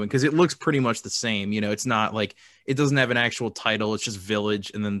for this new one because it looks pretty much the same. You know, it's not like it doesn't have an actual title. It's just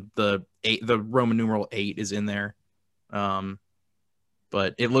Village, and then the Roman numeral 8 is in there.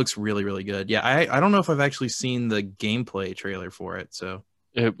 But it looks really, really good. Yeah, I don't know if I've actually seen the gameplay trailer for it. So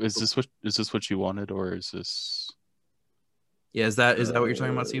Is this what you wanted, or is this? yeah, is that what you're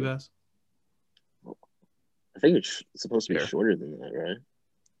talking about, Seabass? I think it's supposed to be shorter than that, right?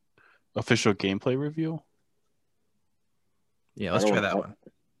 Official gameplay review? Yeah, let's try that one.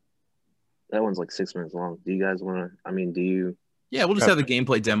 That one's like 6 minutes long. Do you guys want to? I mean, do you? Yeah, we'll just have the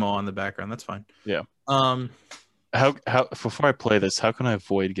gameplay demo on the background. That's fine. Yeah. How before I play this, how can I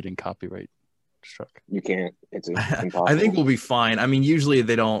avoid getting copyright struck? You can't. It's impossible. I think we'll be fine. I mean, usually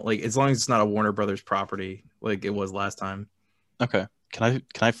they don't like as long as it's not a Warner Brothers property like it was last time. Okay. Can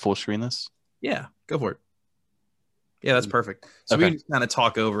I full screen this? Yeah, go for it. Yeah, that's perfect. So we can just kind of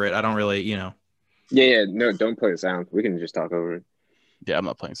talk over it. I don't really, you know. Yeah. No, don't play the sound. We can just talk over it. Yeah, I'm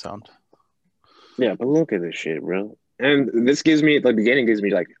not playing sound. Yeah, but look at this shit, bro. And this gives me, the beginning gives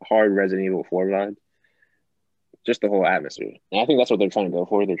me like hard Resident Evil 4 vibe. Just the whole atmosphere. And I think that's what they're trying to go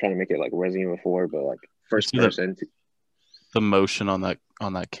for. They're trying to make it like Resident Evil 4, but like first person. The motion on that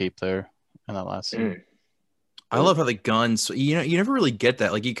cape there and that last scene. I love how the guns, you never really get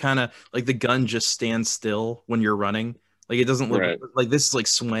that. Like you kind of like the gun just stands still when you're running. Like it doesn't look like this is like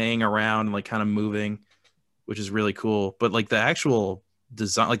swaying around and like kind of moving, which is really cool. But like the actual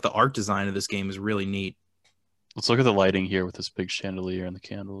design, like the art design of this game is really neat. Let's look at the lighting here with this big chandelier and the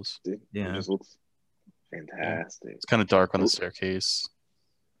candles. Yeah. It just looks fantastic. It's kind of dark on the staircase.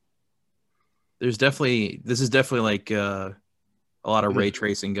 This is definitely like a lot of ray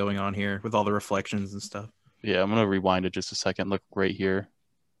tracing going on here with all the reflections and stuff. Yeah, I'm going to rewind it just a second. Look right here.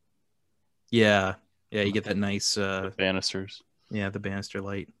 Yeah, you get that nice... the banisters. Yeah, the banister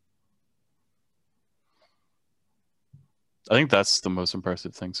light. I think that's the most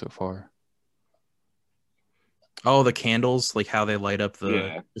impressive thing so far. Oh, the candles, like how they light up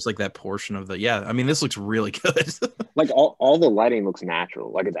just like that portion of the... Yeah, I mean, this looks really good. Like all the lighting looks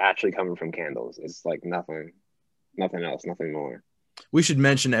natural. Like it's actually coming from candles. It's like nothing else, nothing more. We should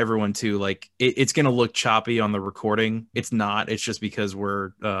mention to everyone too, like it's going to look choppy on the recording. It's not. It's just because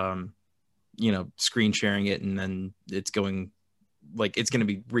we're, screen sharing it, and then it's going to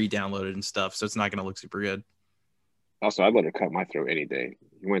be re-downloaded and stuff. So it's not going to look super good. Also, I'd let her cut my throat any day.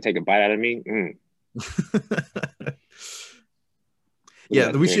 You want to take a bite out of me?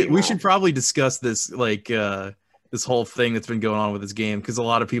 Yeah, we should probably discuss this this whole thing that's been going on with this game because a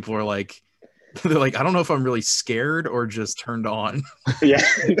lot of people are like. They're like, I don't know if I'm really scared or just turned on. Yeah.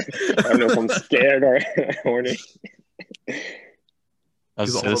 I don't know if I'm scared or horny.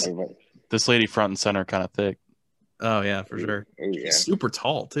 This lady front and center kind of thick. Oh, yeah, for sure. Oh, yeah. She's super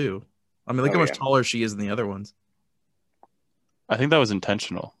tall, too. I mean, look how much taller she is than the other ones. I think that was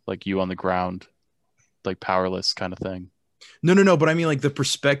intentional. Like you on the ground, like powerless kind of thing. No. But I mean, like the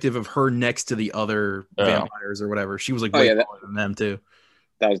perspective of her next to the other vampires or whatever. She was like way taller than them, too.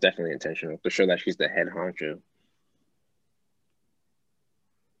 That was definitely intentional to show that she's the head honcho.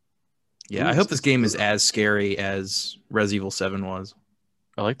 Yeah, I hope this game is as scary as Resident Evil 7 was.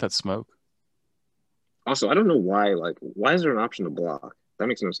 I like that smoke. Also, I don't know why. Like, why is there an option to block? That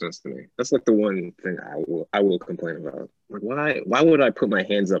makes no sense to me. That's like the one thing I will complain about. Like, why would I put my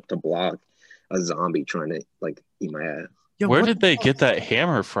hands up to block a zombie trying to like eat my ass? Yo, where did they get that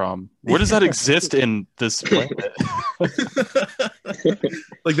hammer from? Where does that exist in this planet?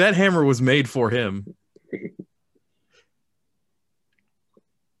 Like that hammer was made for him.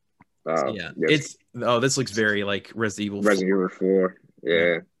 This looks very like Resident Evil 4.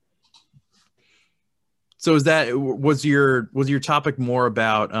 Yeah. So was your topic more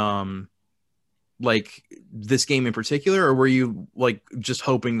about like this game in particular, or were you like just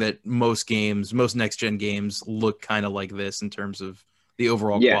hoping that most next gen games look kind of like this in terms of the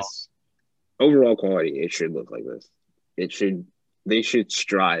overall quality? Overall quality, it should look like this. They should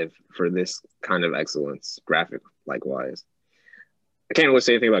strive for this kind of excellence, graphic likewise. I can't really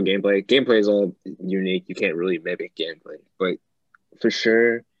say anything about gameplay. Gameplay is all unique. You can't really mimic gameplay, but for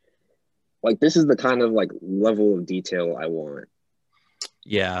sure, like this is the kind of like level of detail I want.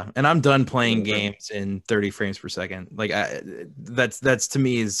 Yeah, and I'm done playing games in 30 frames per second. Like that's to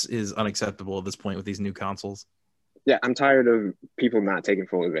me is unacceptable at this point with these new consoles. Yeah, I'm tired of people not taking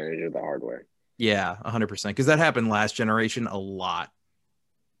full advantage of the hardware. Yeah, 100%. Because that happened last generation a lot.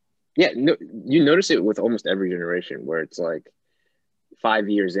 Yeah, no, you notice it with almost every generation where it's like 5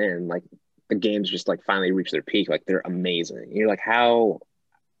 years in, like the games just like finally reach their peak. Like they're amazing. And you're like, how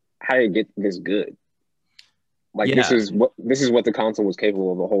did it get this good? Like Yeah, this is what the console was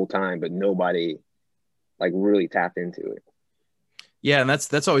capable of the whole time, but nobody like really tapped into it. yeah, and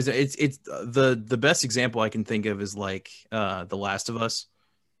that's always it's the best example I can think of is like The Last of Us,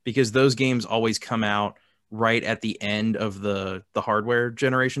 because those games always come out right at the end of the hardware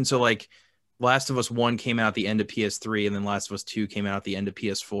generation. So like Last of Us 1 came out at the end of PS3, and then Last of Us 2 came out at the end of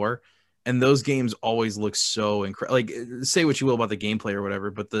PS4. And those games always look so incredible. Like, say what you will about the gameplay or whatever,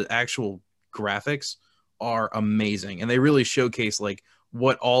 but the actual graphics are amazing. And they really showcase like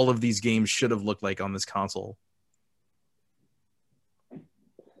what all of these games should have looked like on this console.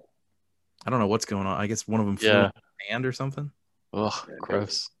 I don't know what's going on. I guess one of them flew in Yeah. the hand or something. Ugh,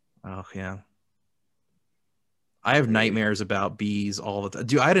 gross. Oh, yeah. I have nightmares about bees all the time.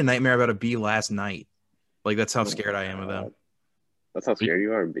 Dude, I had a nightmare about a bee last night. Like, that's how scared I am of them. That's how scared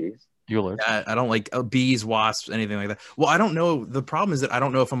you are of bees. You allergic? I don't like bees, wasps, anything like that. Well, I don't know. The problem is that I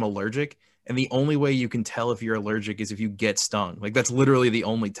don't know if I'm allergic. And the only way you can tell if you're allergic is if you get stung. Like, that's literally the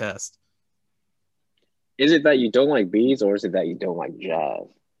only test. Is it that you don't like bees, or is it that you don't like jazz?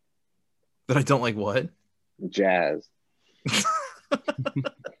 That I don't like what? Jazz.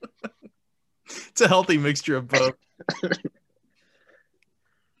 It's a healthy mixture of both.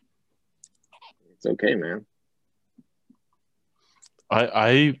 It's okay, man.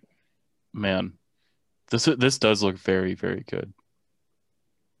 Man, this does look very, very good.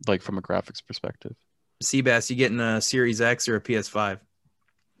 Like from a graphics perspective. Seabass, you getting a Series X or a PS5?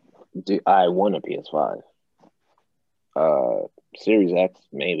 Dude, I want a PS5. Series X,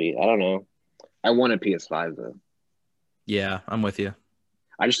 maybe. I don't know. I want a PS5 though. Yeah, I'm with you.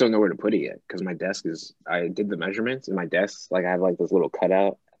 I just don't know where to put it yet because my desk is. I did the measurements and my desk, like I have like this little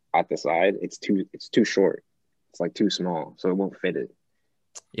cutout at the side. It's too short. It's like too small, so it won't fit it.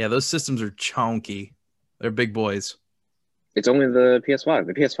 Yeah, those systems are chunky. They're big boys. It's only the PS5.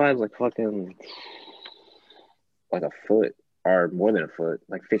 The PS5 is like fucking like a foot or more than a foot,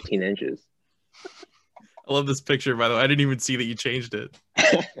 like 15 inches. I love this picture, by the way. I didn't even see that you changed it.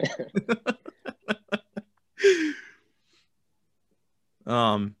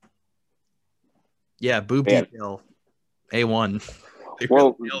 Yeah, boob Yeah. detail. A1. They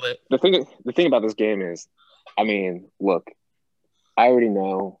Well, really nailed it. the thing about this game is, I mean, look, I already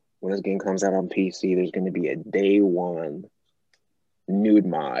know when this game comes out on PC, there's going to be a day one nude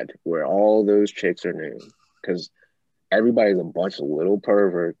mod where all those chicks are nude because everybody's a bunch of little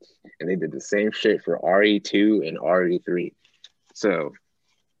perverts and they did the same shit for RE2 and RE3. So,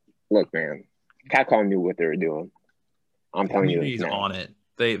 look, man, Capcom knew what they were doing. I'm telling you Community's now. on it.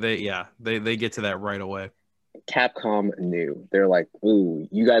 They get to that right away. Capcom knew. They're like, ooh,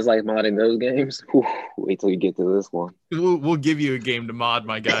 you guys like modding those games? Whew, wait till you get to this one. We'll give you a game to mod,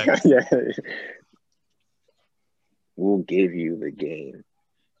 my guy. Yeah. We'll give you the game.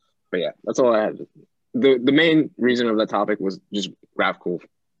 But yeah, that's all I had. The main reason of that topic was just graphical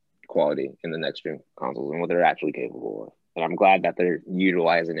quality in the next gen consoles and what they're actually capable of. And I'm glad that they're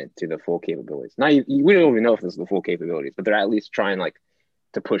utilizing it to the full capabilities. Now, we don't even know if this is the full capabilities, but they're at least trying like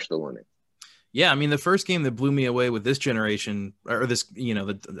to push the limit. Yeah, I mean, the first game that blew me away with this generation, or this,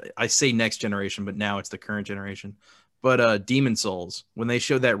 I say next generation, but now it's the current generation. But Demon Souls, when they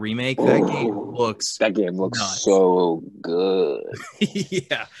showed that remake, that game looks nuts. So good.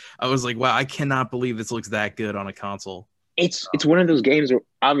 Yeah, I was like, wow, I cannot believe this looks that good on a console. It's one of those games where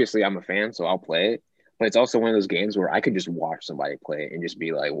obviously I'm a fan, so I'll play it. But it's also one of those games where I could just watch somebody play it and just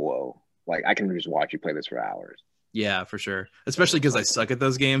be like, whoa, like I can just watch you play this for hours. Yeah, for sure. Especially because I suck at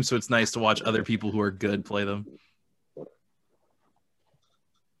those games, so it's nice to watch other people who are good play them.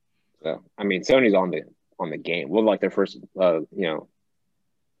 So I mean, Sony's on the game. Well, like their first, their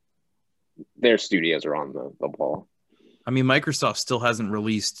studios are on the ball. I mean, Microsoft still hasn't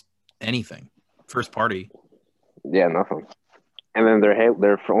released anything first party. Yeah, nothing. And then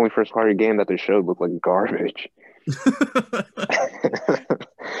their only first party game that they showed looked like garbage.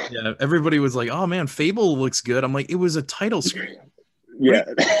 Yeah, everybody was like, "Oh man, Fable looks good." I'm like, it was a title screen. Yeah,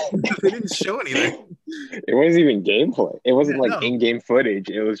 they didn't show anything. It wasn't even gameplay. It wasn't in-game footage.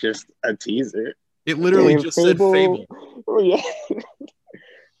 It was just a teaser. It literally just said Fable. Oh yeah,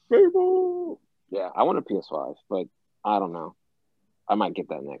 Fable. Yeah, I want a PS5, but I don't know. I might get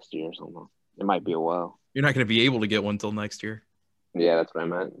that next year or something. It might be a while. You're not going to be able to get one till next year. Yeah, that's what I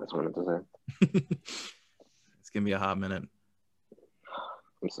meant. That's what I meant to say. It's going to be a hot minute.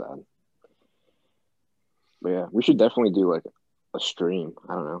 I'm sad. But yeah, we should definitely do like a stream.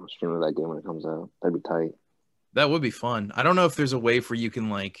 I don't know, a stream of that game when it comes out. That'd be tight. That would be fun. I don't know if there's a way for you can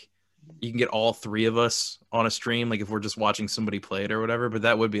like you can get all three of us on a stream, like if we're just watching somebody play it or whatever. But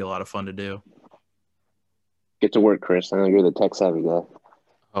that would be a lot of fun to do. Get to work, Chris. I know you're the tech savvy guy.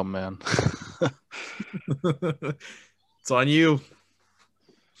 Oh man. It's on you.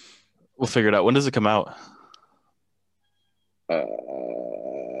 We'll figure it out. When does it come out? Yeah.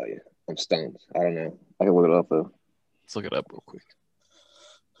 I'm stunned. I don't know. I can look it up though. Let's look it up real quick.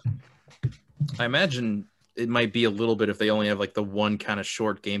 I imagine it might be a little bit if they only have like the one kind of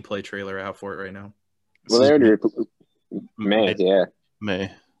short gameplay trailer out for it right now. Well, they already May, yeah.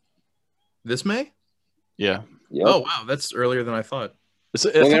 May. This May? Yeah. Yep. Oh wow, that's earlier than I thought.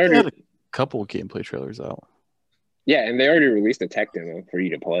 They had a couple gameplay trailers out. Yeah, and they already released a tech demo for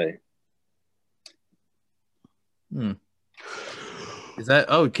you to play. Is that?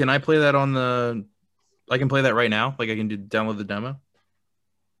 Oh, can I play that on the? I can play that right now. Like I can download the demo.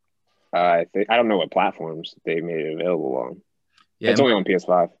 I don't know what platforms they made it available on. Yeah, it's only on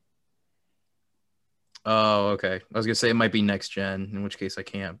PS5. Oh, okay. I was gonna say it might be next gen, in which case I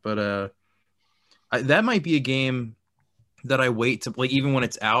can't. But that might be a game that I wait to like. Even when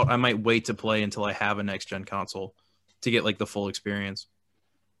it's out, I might wait to play until I have a next gen console to get like the full experience.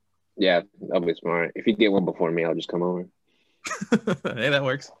 Yeah, that'll be smart. If you get one before me, I'll just come over. Hey, that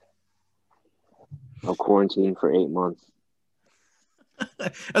works. I'll quarantine for 8 months.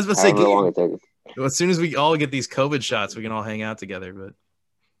 I was about to say, However long it takes. as soon as we all get these COVID shots, we can all hang out together. But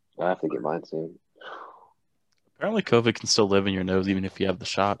I have to get mine soon. Apparently, COVID can still live in your nose even if you have the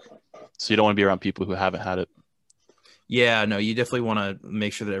shot. So you don't want to be around people who haven't had it. yeah, no, you definitely want to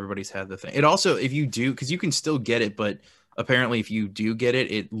make sure that everybody's had the thing. It also, if you do, because you can still get it, but apparently if you do get it,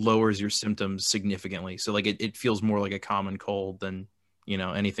 it lowers your symptoms significantly. So like it feels more like a common cold than, you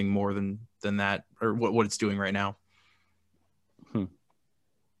know, anything more than that, or what it's doing right now. Do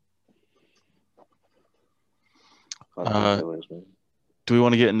we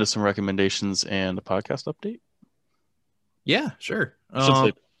want to get into some recommendations and a podcast update? Yeah, sure. I should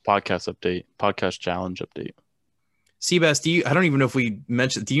say podcast update, podcast challenge update. Seabass, I don't even know if we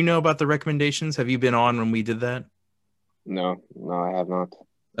mentioned, do you know about the recommendations? Have you been on when we did that? No, I have not.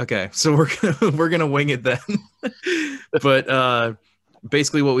 Okay, so we're gonna wing it then. But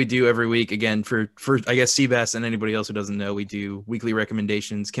basically what we do every week, again, for I guess Seabass and anybody else who doesn't know, we do weekly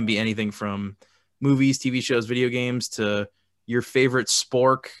recommendations. Can be anything from movies, TV shows, video games, to your favorite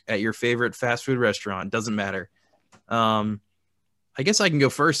spork at your favorite fast food restaurant. Doesn't matter. I guess I can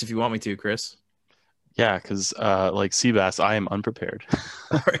go first if you want me to, Chris. Yeah, because like Seabass, I am unprepared.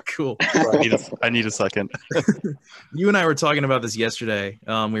 All right, cool. I need a second. You and I were talking about this yesterday.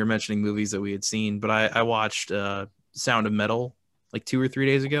 We were mentioning movies that we had seen, but I watched Sound of Metal like 2 or 3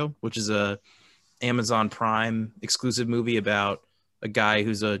 days ago, which is a Amazon Prime exclusive movie about a guy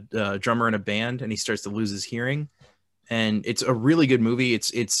who's a drummer in a band and he starts to lose his hearing. And it's a really good movie.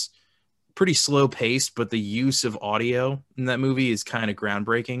 It's pretty slow paced, but the use of audio in that movie is kind of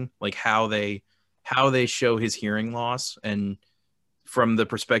groundbreaking. Like how they show his hearing loss and from the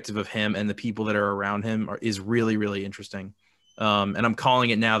perspective of him and the people that are around him is really, really interesting. And I'm calling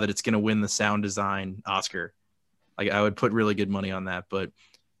it now that it's going to win the sound design Oscar. Like I would put really good money on that, but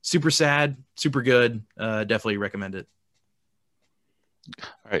super sad, super good. Definitely recommend it.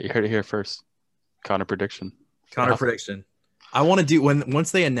 All right, you heard it here first. Connor prediction. Prediction. I want to do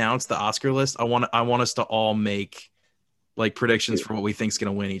once they announce the Oscar list. I want us to all make like predictions for what we think is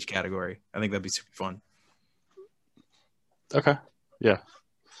going to win each category. I think that'd be super fun. Okay. Yeah.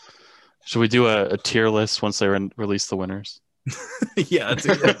 Should we do a tier list once they release the winners? Yeah,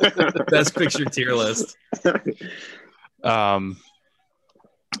 best picture tier list. I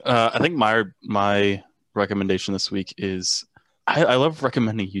think my recommendation this week is I love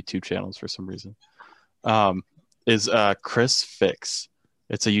recommending YouTube channels for some reason. Is Chris Fix.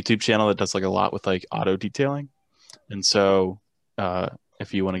 It's a YouTube channel that does like a lot with like auto detailing. And so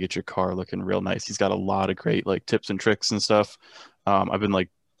if you want to get your car looking real nice, he's got a lot of great like tips and tricks and stuff. I've been like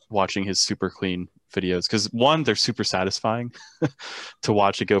watching his super clean videos because one, they're super satisfying to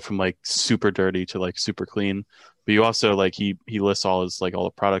watch it go from like super dirty to like super clean. But you also like he lists all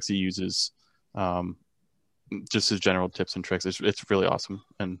the products he uses, just his general tips and tricks. It's really awesome.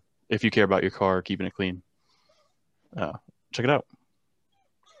 And if you care about your car, keeping it clean, check it out.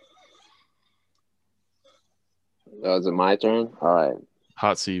 Is it my turn? All right.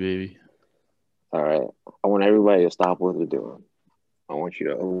 Hot seat, baby. All right. I want everybody to stop what they're doing. I want you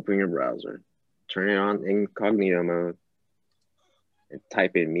to open your browser, turn it on incognito mode, and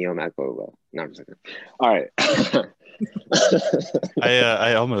type in Mio Macboba. No, I'm just kidding. All right.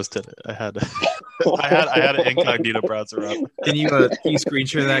 I almost did it. I had an incognito browser up. Can you screen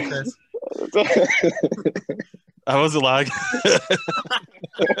share that, Chris? I wasn't lying.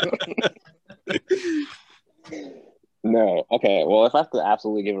 No. Okay. Well, if I have to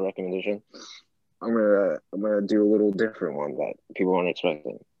absolutely give a recommendation, I'm gonna do a little different one that people aren't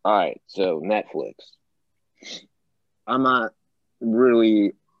expecting. All right. So Netflix. I'm not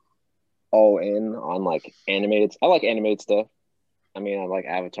really all in on like animated. I like animated stuff. I mean, I like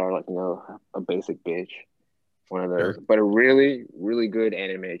Avatar, like a basic bitch, one of those. Sure. But a really, really good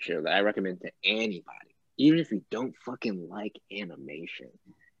animated show that I recommend to anybody, even if you don't fucking like animation.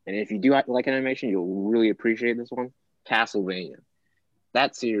 And if you do like animation, you'll really appreciate this one. Castlevania.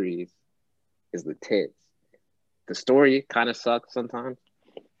 That series is the tits. The story kind of sucks sometimes,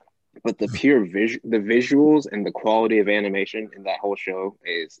 but the the visuals and the quality of animation in that whole show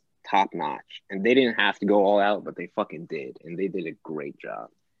is top notch. And they didn't have to go all out, but they fucking did, and they did a great job.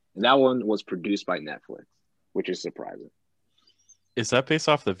 And that one was produced by Netflix, which is surprising. Is that based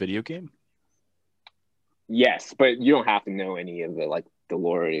off the video game? Yes, but you don't have to know any of the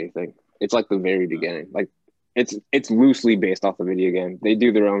lore or anything. It's like the very beginning. Like it's loosely based off the video game. They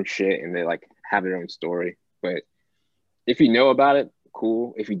do their own shit and they like have their own story. But if you know about it,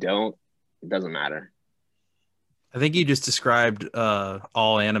 cool. If you don't, it doesn't matter. I think you just described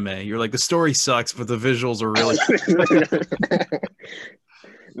all anime. You're like, the story sucks, but the visuals are really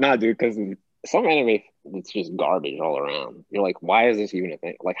Nah, dude, because some anime it's just garbage all around. You're like, why is this even a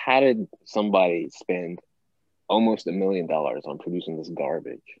thing? Like, how did somebody spend almost $1 million on producing this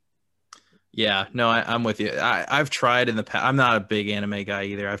garbage? Yeah, no, I'm with you. I've tried in the past. I'm not a big anime guy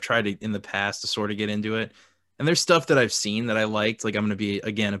either. I've tried in the past to sort of get into it. And there's stuff that I've seen that I liked. Like, I'm going to be,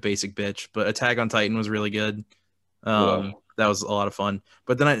 again, a basic bitch, but Attack on Titan was really good. Yeah. That was a lot of fun.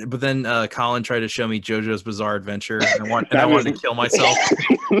 But then Colin tried to show me JoJo's Bizarre Adventure, and I wanted to kill myself.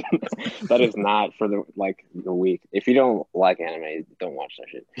 That is not for the weak. If you don't like anime, don't watch that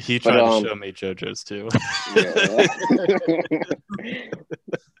shit. He tried to show me JoJo's too. Yeah.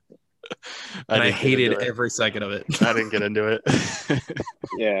 And I hated every second of it. I didn't get into it.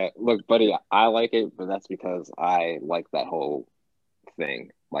 Yeah, look, buddy, I like it, but that's because I like that whole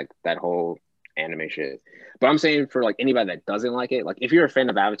thing, like that whole anime shit. But I'm saying for like anybody that doesn't like it, like if you're a fan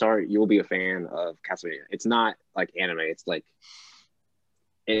of Avatar, you'll be a fan of Castlevania. It's not like anime. It's like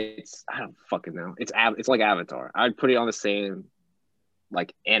I don't fucking know. It's like Avatar. I'd put it on the same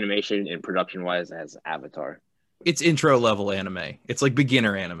like animation and production wise as Avatar. It's intro level anime. It's like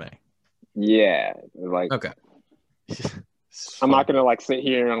beginner anime. Yeah, like okay. I'm not gonna like sit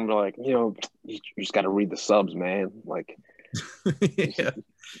here and I'm like, you just got to read the subs, man. Like, yeah.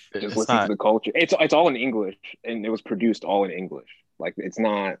 just listen to the culture. It's all in English, and it was produced all in English. Like, it's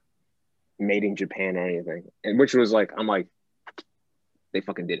not made in Japan or anything. And which was like, I'm like, they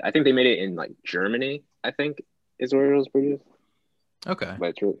fucking did. I think they made it in like Germany. I think is where it was produced. Okay,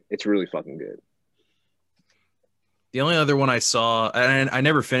 but it's really fucking good. The only other one I saw, and I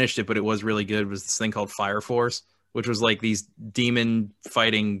never finished it, but it was really good, was this thing called Fire Force, which was like these demon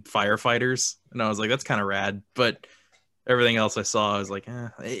fighting firefighters. And I was like, that's kind of rad. But everything else I saw, I was like,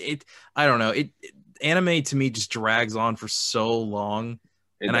 I don't know. Anime to me just drags on for so long.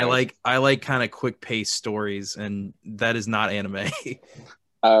 I like kind of quick paced stories, and that is not anime.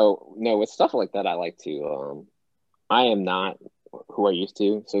 Oh, no, with stuff like that, I like to, I am not who I used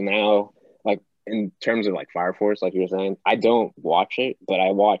to. So now, like, in terms of like Fire Force, like you were saying, I don't watch it, but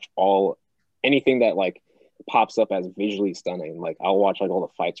I watch anything that like pops up as visually stunning. Like I'll watch like all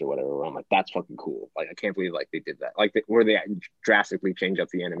the fights or whatever where I'm like, that's fucking cool. Like I can't believe like they did that. Like where they drastically change up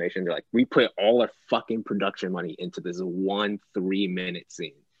the animation. They're like, we put all our fucking production money into this 1 3-minute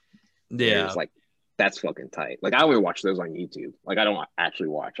scene. Yeah. It's like, that's fucking tight. Like I only watch those on YouTube. Like I don't actually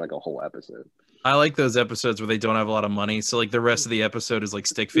watch like a whole episode. I like those episodes where they don't have a lot of money. So like the rest of the episode is like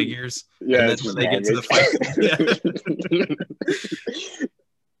stick figures. Yeah. And then when they get to the fight.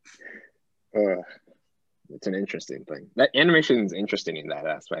 It's an interesting thing. That animation is interesting in that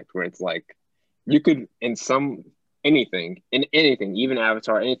aspect where it's like you could in anything, even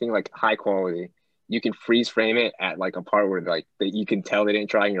Avatar, anything like high quality, you can freeze frame it at like a part where like that you can tell they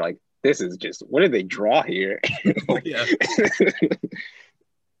didn't try and you're like, this is just what did they draw here? Like, yeah.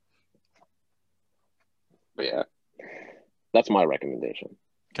 But yeah, that's my recommendation.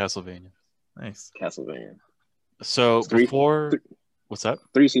 Castlevania. Nice. Castlevania. So what's that?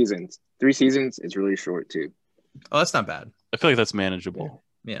 3 seasons. 3 seasons is really short too. Oh, that's not bad. I feel like that's manageable.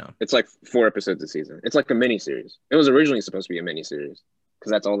 Yeah. It's like 4 episodes a season. It's like a mini series. It was originally supposed to be a mini series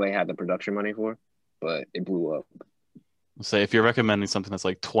because that's all they had the production money for, but it blew up. Say if you're recommending something that's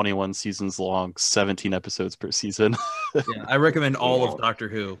like 21 seasons long, 17 episodes per season. Yeah, I recommend all of Doctor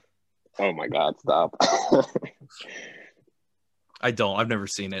Who. Oh my God, stop. I don't. I've never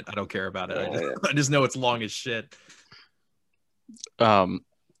seen it. I don't care about it. I just know it's long as shit.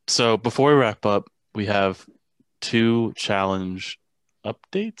 So before we wrap up, we have 2 challenge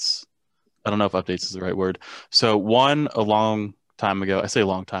updates. I don't know if updates is the right word. So one, a long time ago, I say a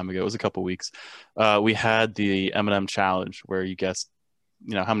long time ago, it was a couple weeks. We had the M&M challenge where you guessed,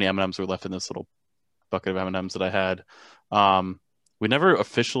 how many M&Ms were left in this little bucket of M&Ms that I had. We never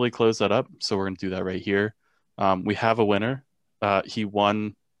officially closed that up, so we're going to do that right here. We have a winner. He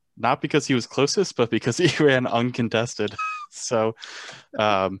won not because he was closest, but because he ran uncontested. So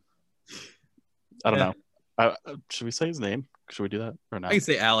I don't know. Should we say his name? Should we do that or not? I can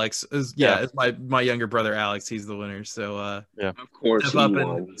say Alex. It's my younger brother Alex. He's the winner. So yeah, of course,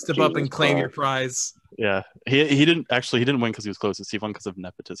 step up and claim your prize. Yeah, he didn't win because he was closest. He won because of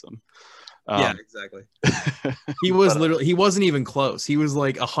nepotism. Yeah, exactly. He was he wasn't even close. He was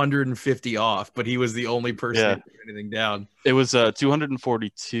like 150 off, but he was the only person who put anything down. It was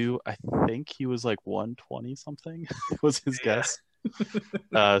 242. I think he was like 120 something was his guess.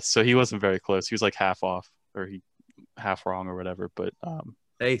 So he wasn't very close. He was like half off or half wrong or whatever. But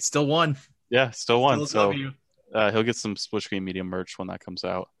hey, still won. Yeah, still won. So he'll get some Split Screen Media merch when that comes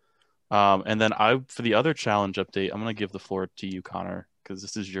out. And then for the other challenge update, I'm gonna give the floor to you, Connor, because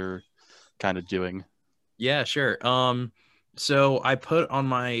this is your kind of doing. Yeah, sure. So I put on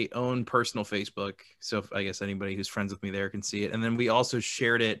my own personal Facebook, so I guess anybody who's friends with me there can see it. And then we also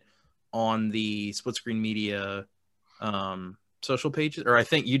shared it on the Split Screen Media social pages, or I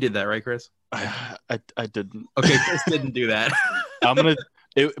think you did that, right, Chris? I didn't. Okay, Chris didn't do that.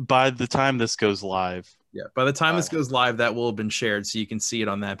 By the time this goes live. Yeah, by the time this goes live, that will have been shared, so you can see it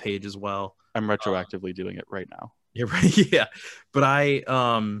on that page as well. I'm retroactively doing it right now. Yeah, right. Yeah, but I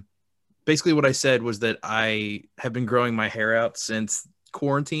basically what I said was that I have been growing my hair out since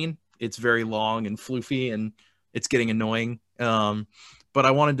quarantine. It's very long and floofy, and it's getting annoying. But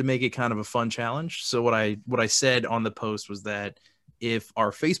I wanted to make it kind of a fun challenge. So what I said on the post was that if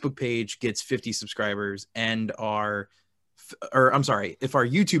our Facebook page gets 50 subscribers and if our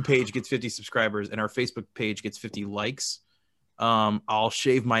YouTube page gets 50 subscribers and our Facebook page gets 50 likes, I'll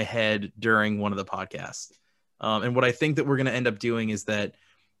shave my head during one of the podcasts. And what I think that we're going to end up doing is that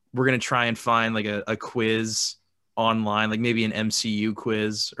we're going to try and find like a quiz online, like maybe an MCU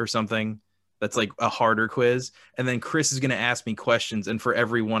quiz or something that's like a harder quiz. And then Chris is going to ask me questions. And for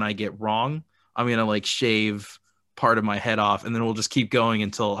every one I get wrong, I'm going to like shave part of my head off. And then we'll just keep going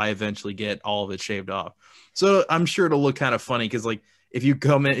until I eventually get all of it shaved off. So I'm sure it'll look kind of funny because like if you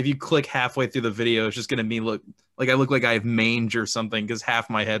click halfway through the video, it's just going to look like I look like I have mange or something because half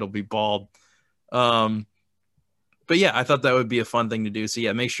my head will be bald. But yeah, I thought that would be a fun thing to do. So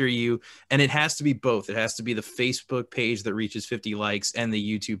yeah, make sure and it has to be both. It has to be the Facebook page that reaches 50 likes and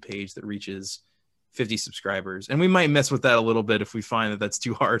the YouTube page that reaches 50 subscribers. And we might mess with that a little bit if we find that that's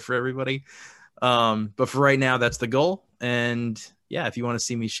too hard for everybody. But for right now, that's the goal. And yeah, if you want to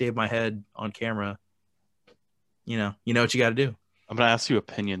see me shave my head on camera, you know what you got to do. I'm going to ask you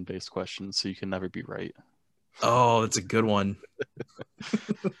opinion-based questions so you can never be right. Oh, that's a good one.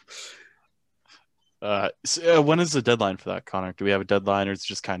 So, when is the deadline for that, Connor? Do we have a deadline, or it's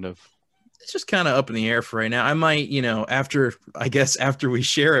just kind of up in the air for right now? I might, after we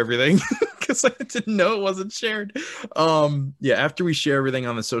share everything, because I didn't know it wasn't shared. After we share everything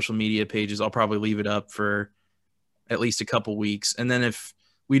on the social media pages, I'll probably leave it up for at least a couple weeks, and then if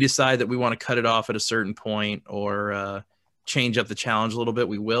we decide that we want to cut it off at a certain point or change up the challenge a little bit,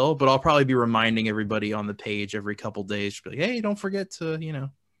 we will. But I'll probably be reminding everybody on the page every couple days to be like, hey, don't forget to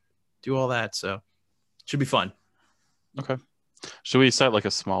do all that. So. Should be fun. Okay. Should we set like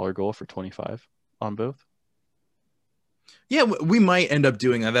a smaller goal for 25 on both? Yeah, we might end up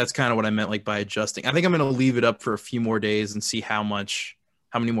doing that. That's kind of what I meant, like by adjusting. I think I'm going to leave it up for a few more days and see how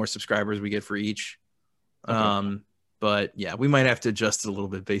many more subscribers we get for each. Okay. But yeah, we might have to adjust it a little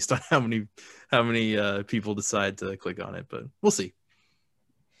bit based on how many people decide to click on it. But we'll see.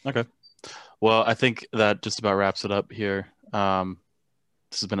 Okay. Well, I think that just about wraps it up here.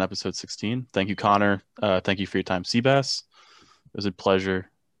 This has been episode 16. Thank you, Connor. Thank you for your time, Seabass. It was a pleasure.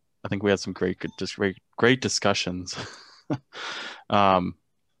 I think we had some great discussions.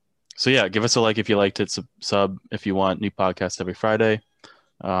 So yeah, give us a like if you liked it. Sub if you want. New podcast every Friday.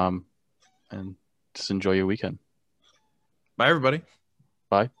 And just enjoy your weekend. Bye, everybody.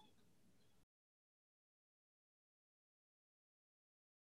 Bye.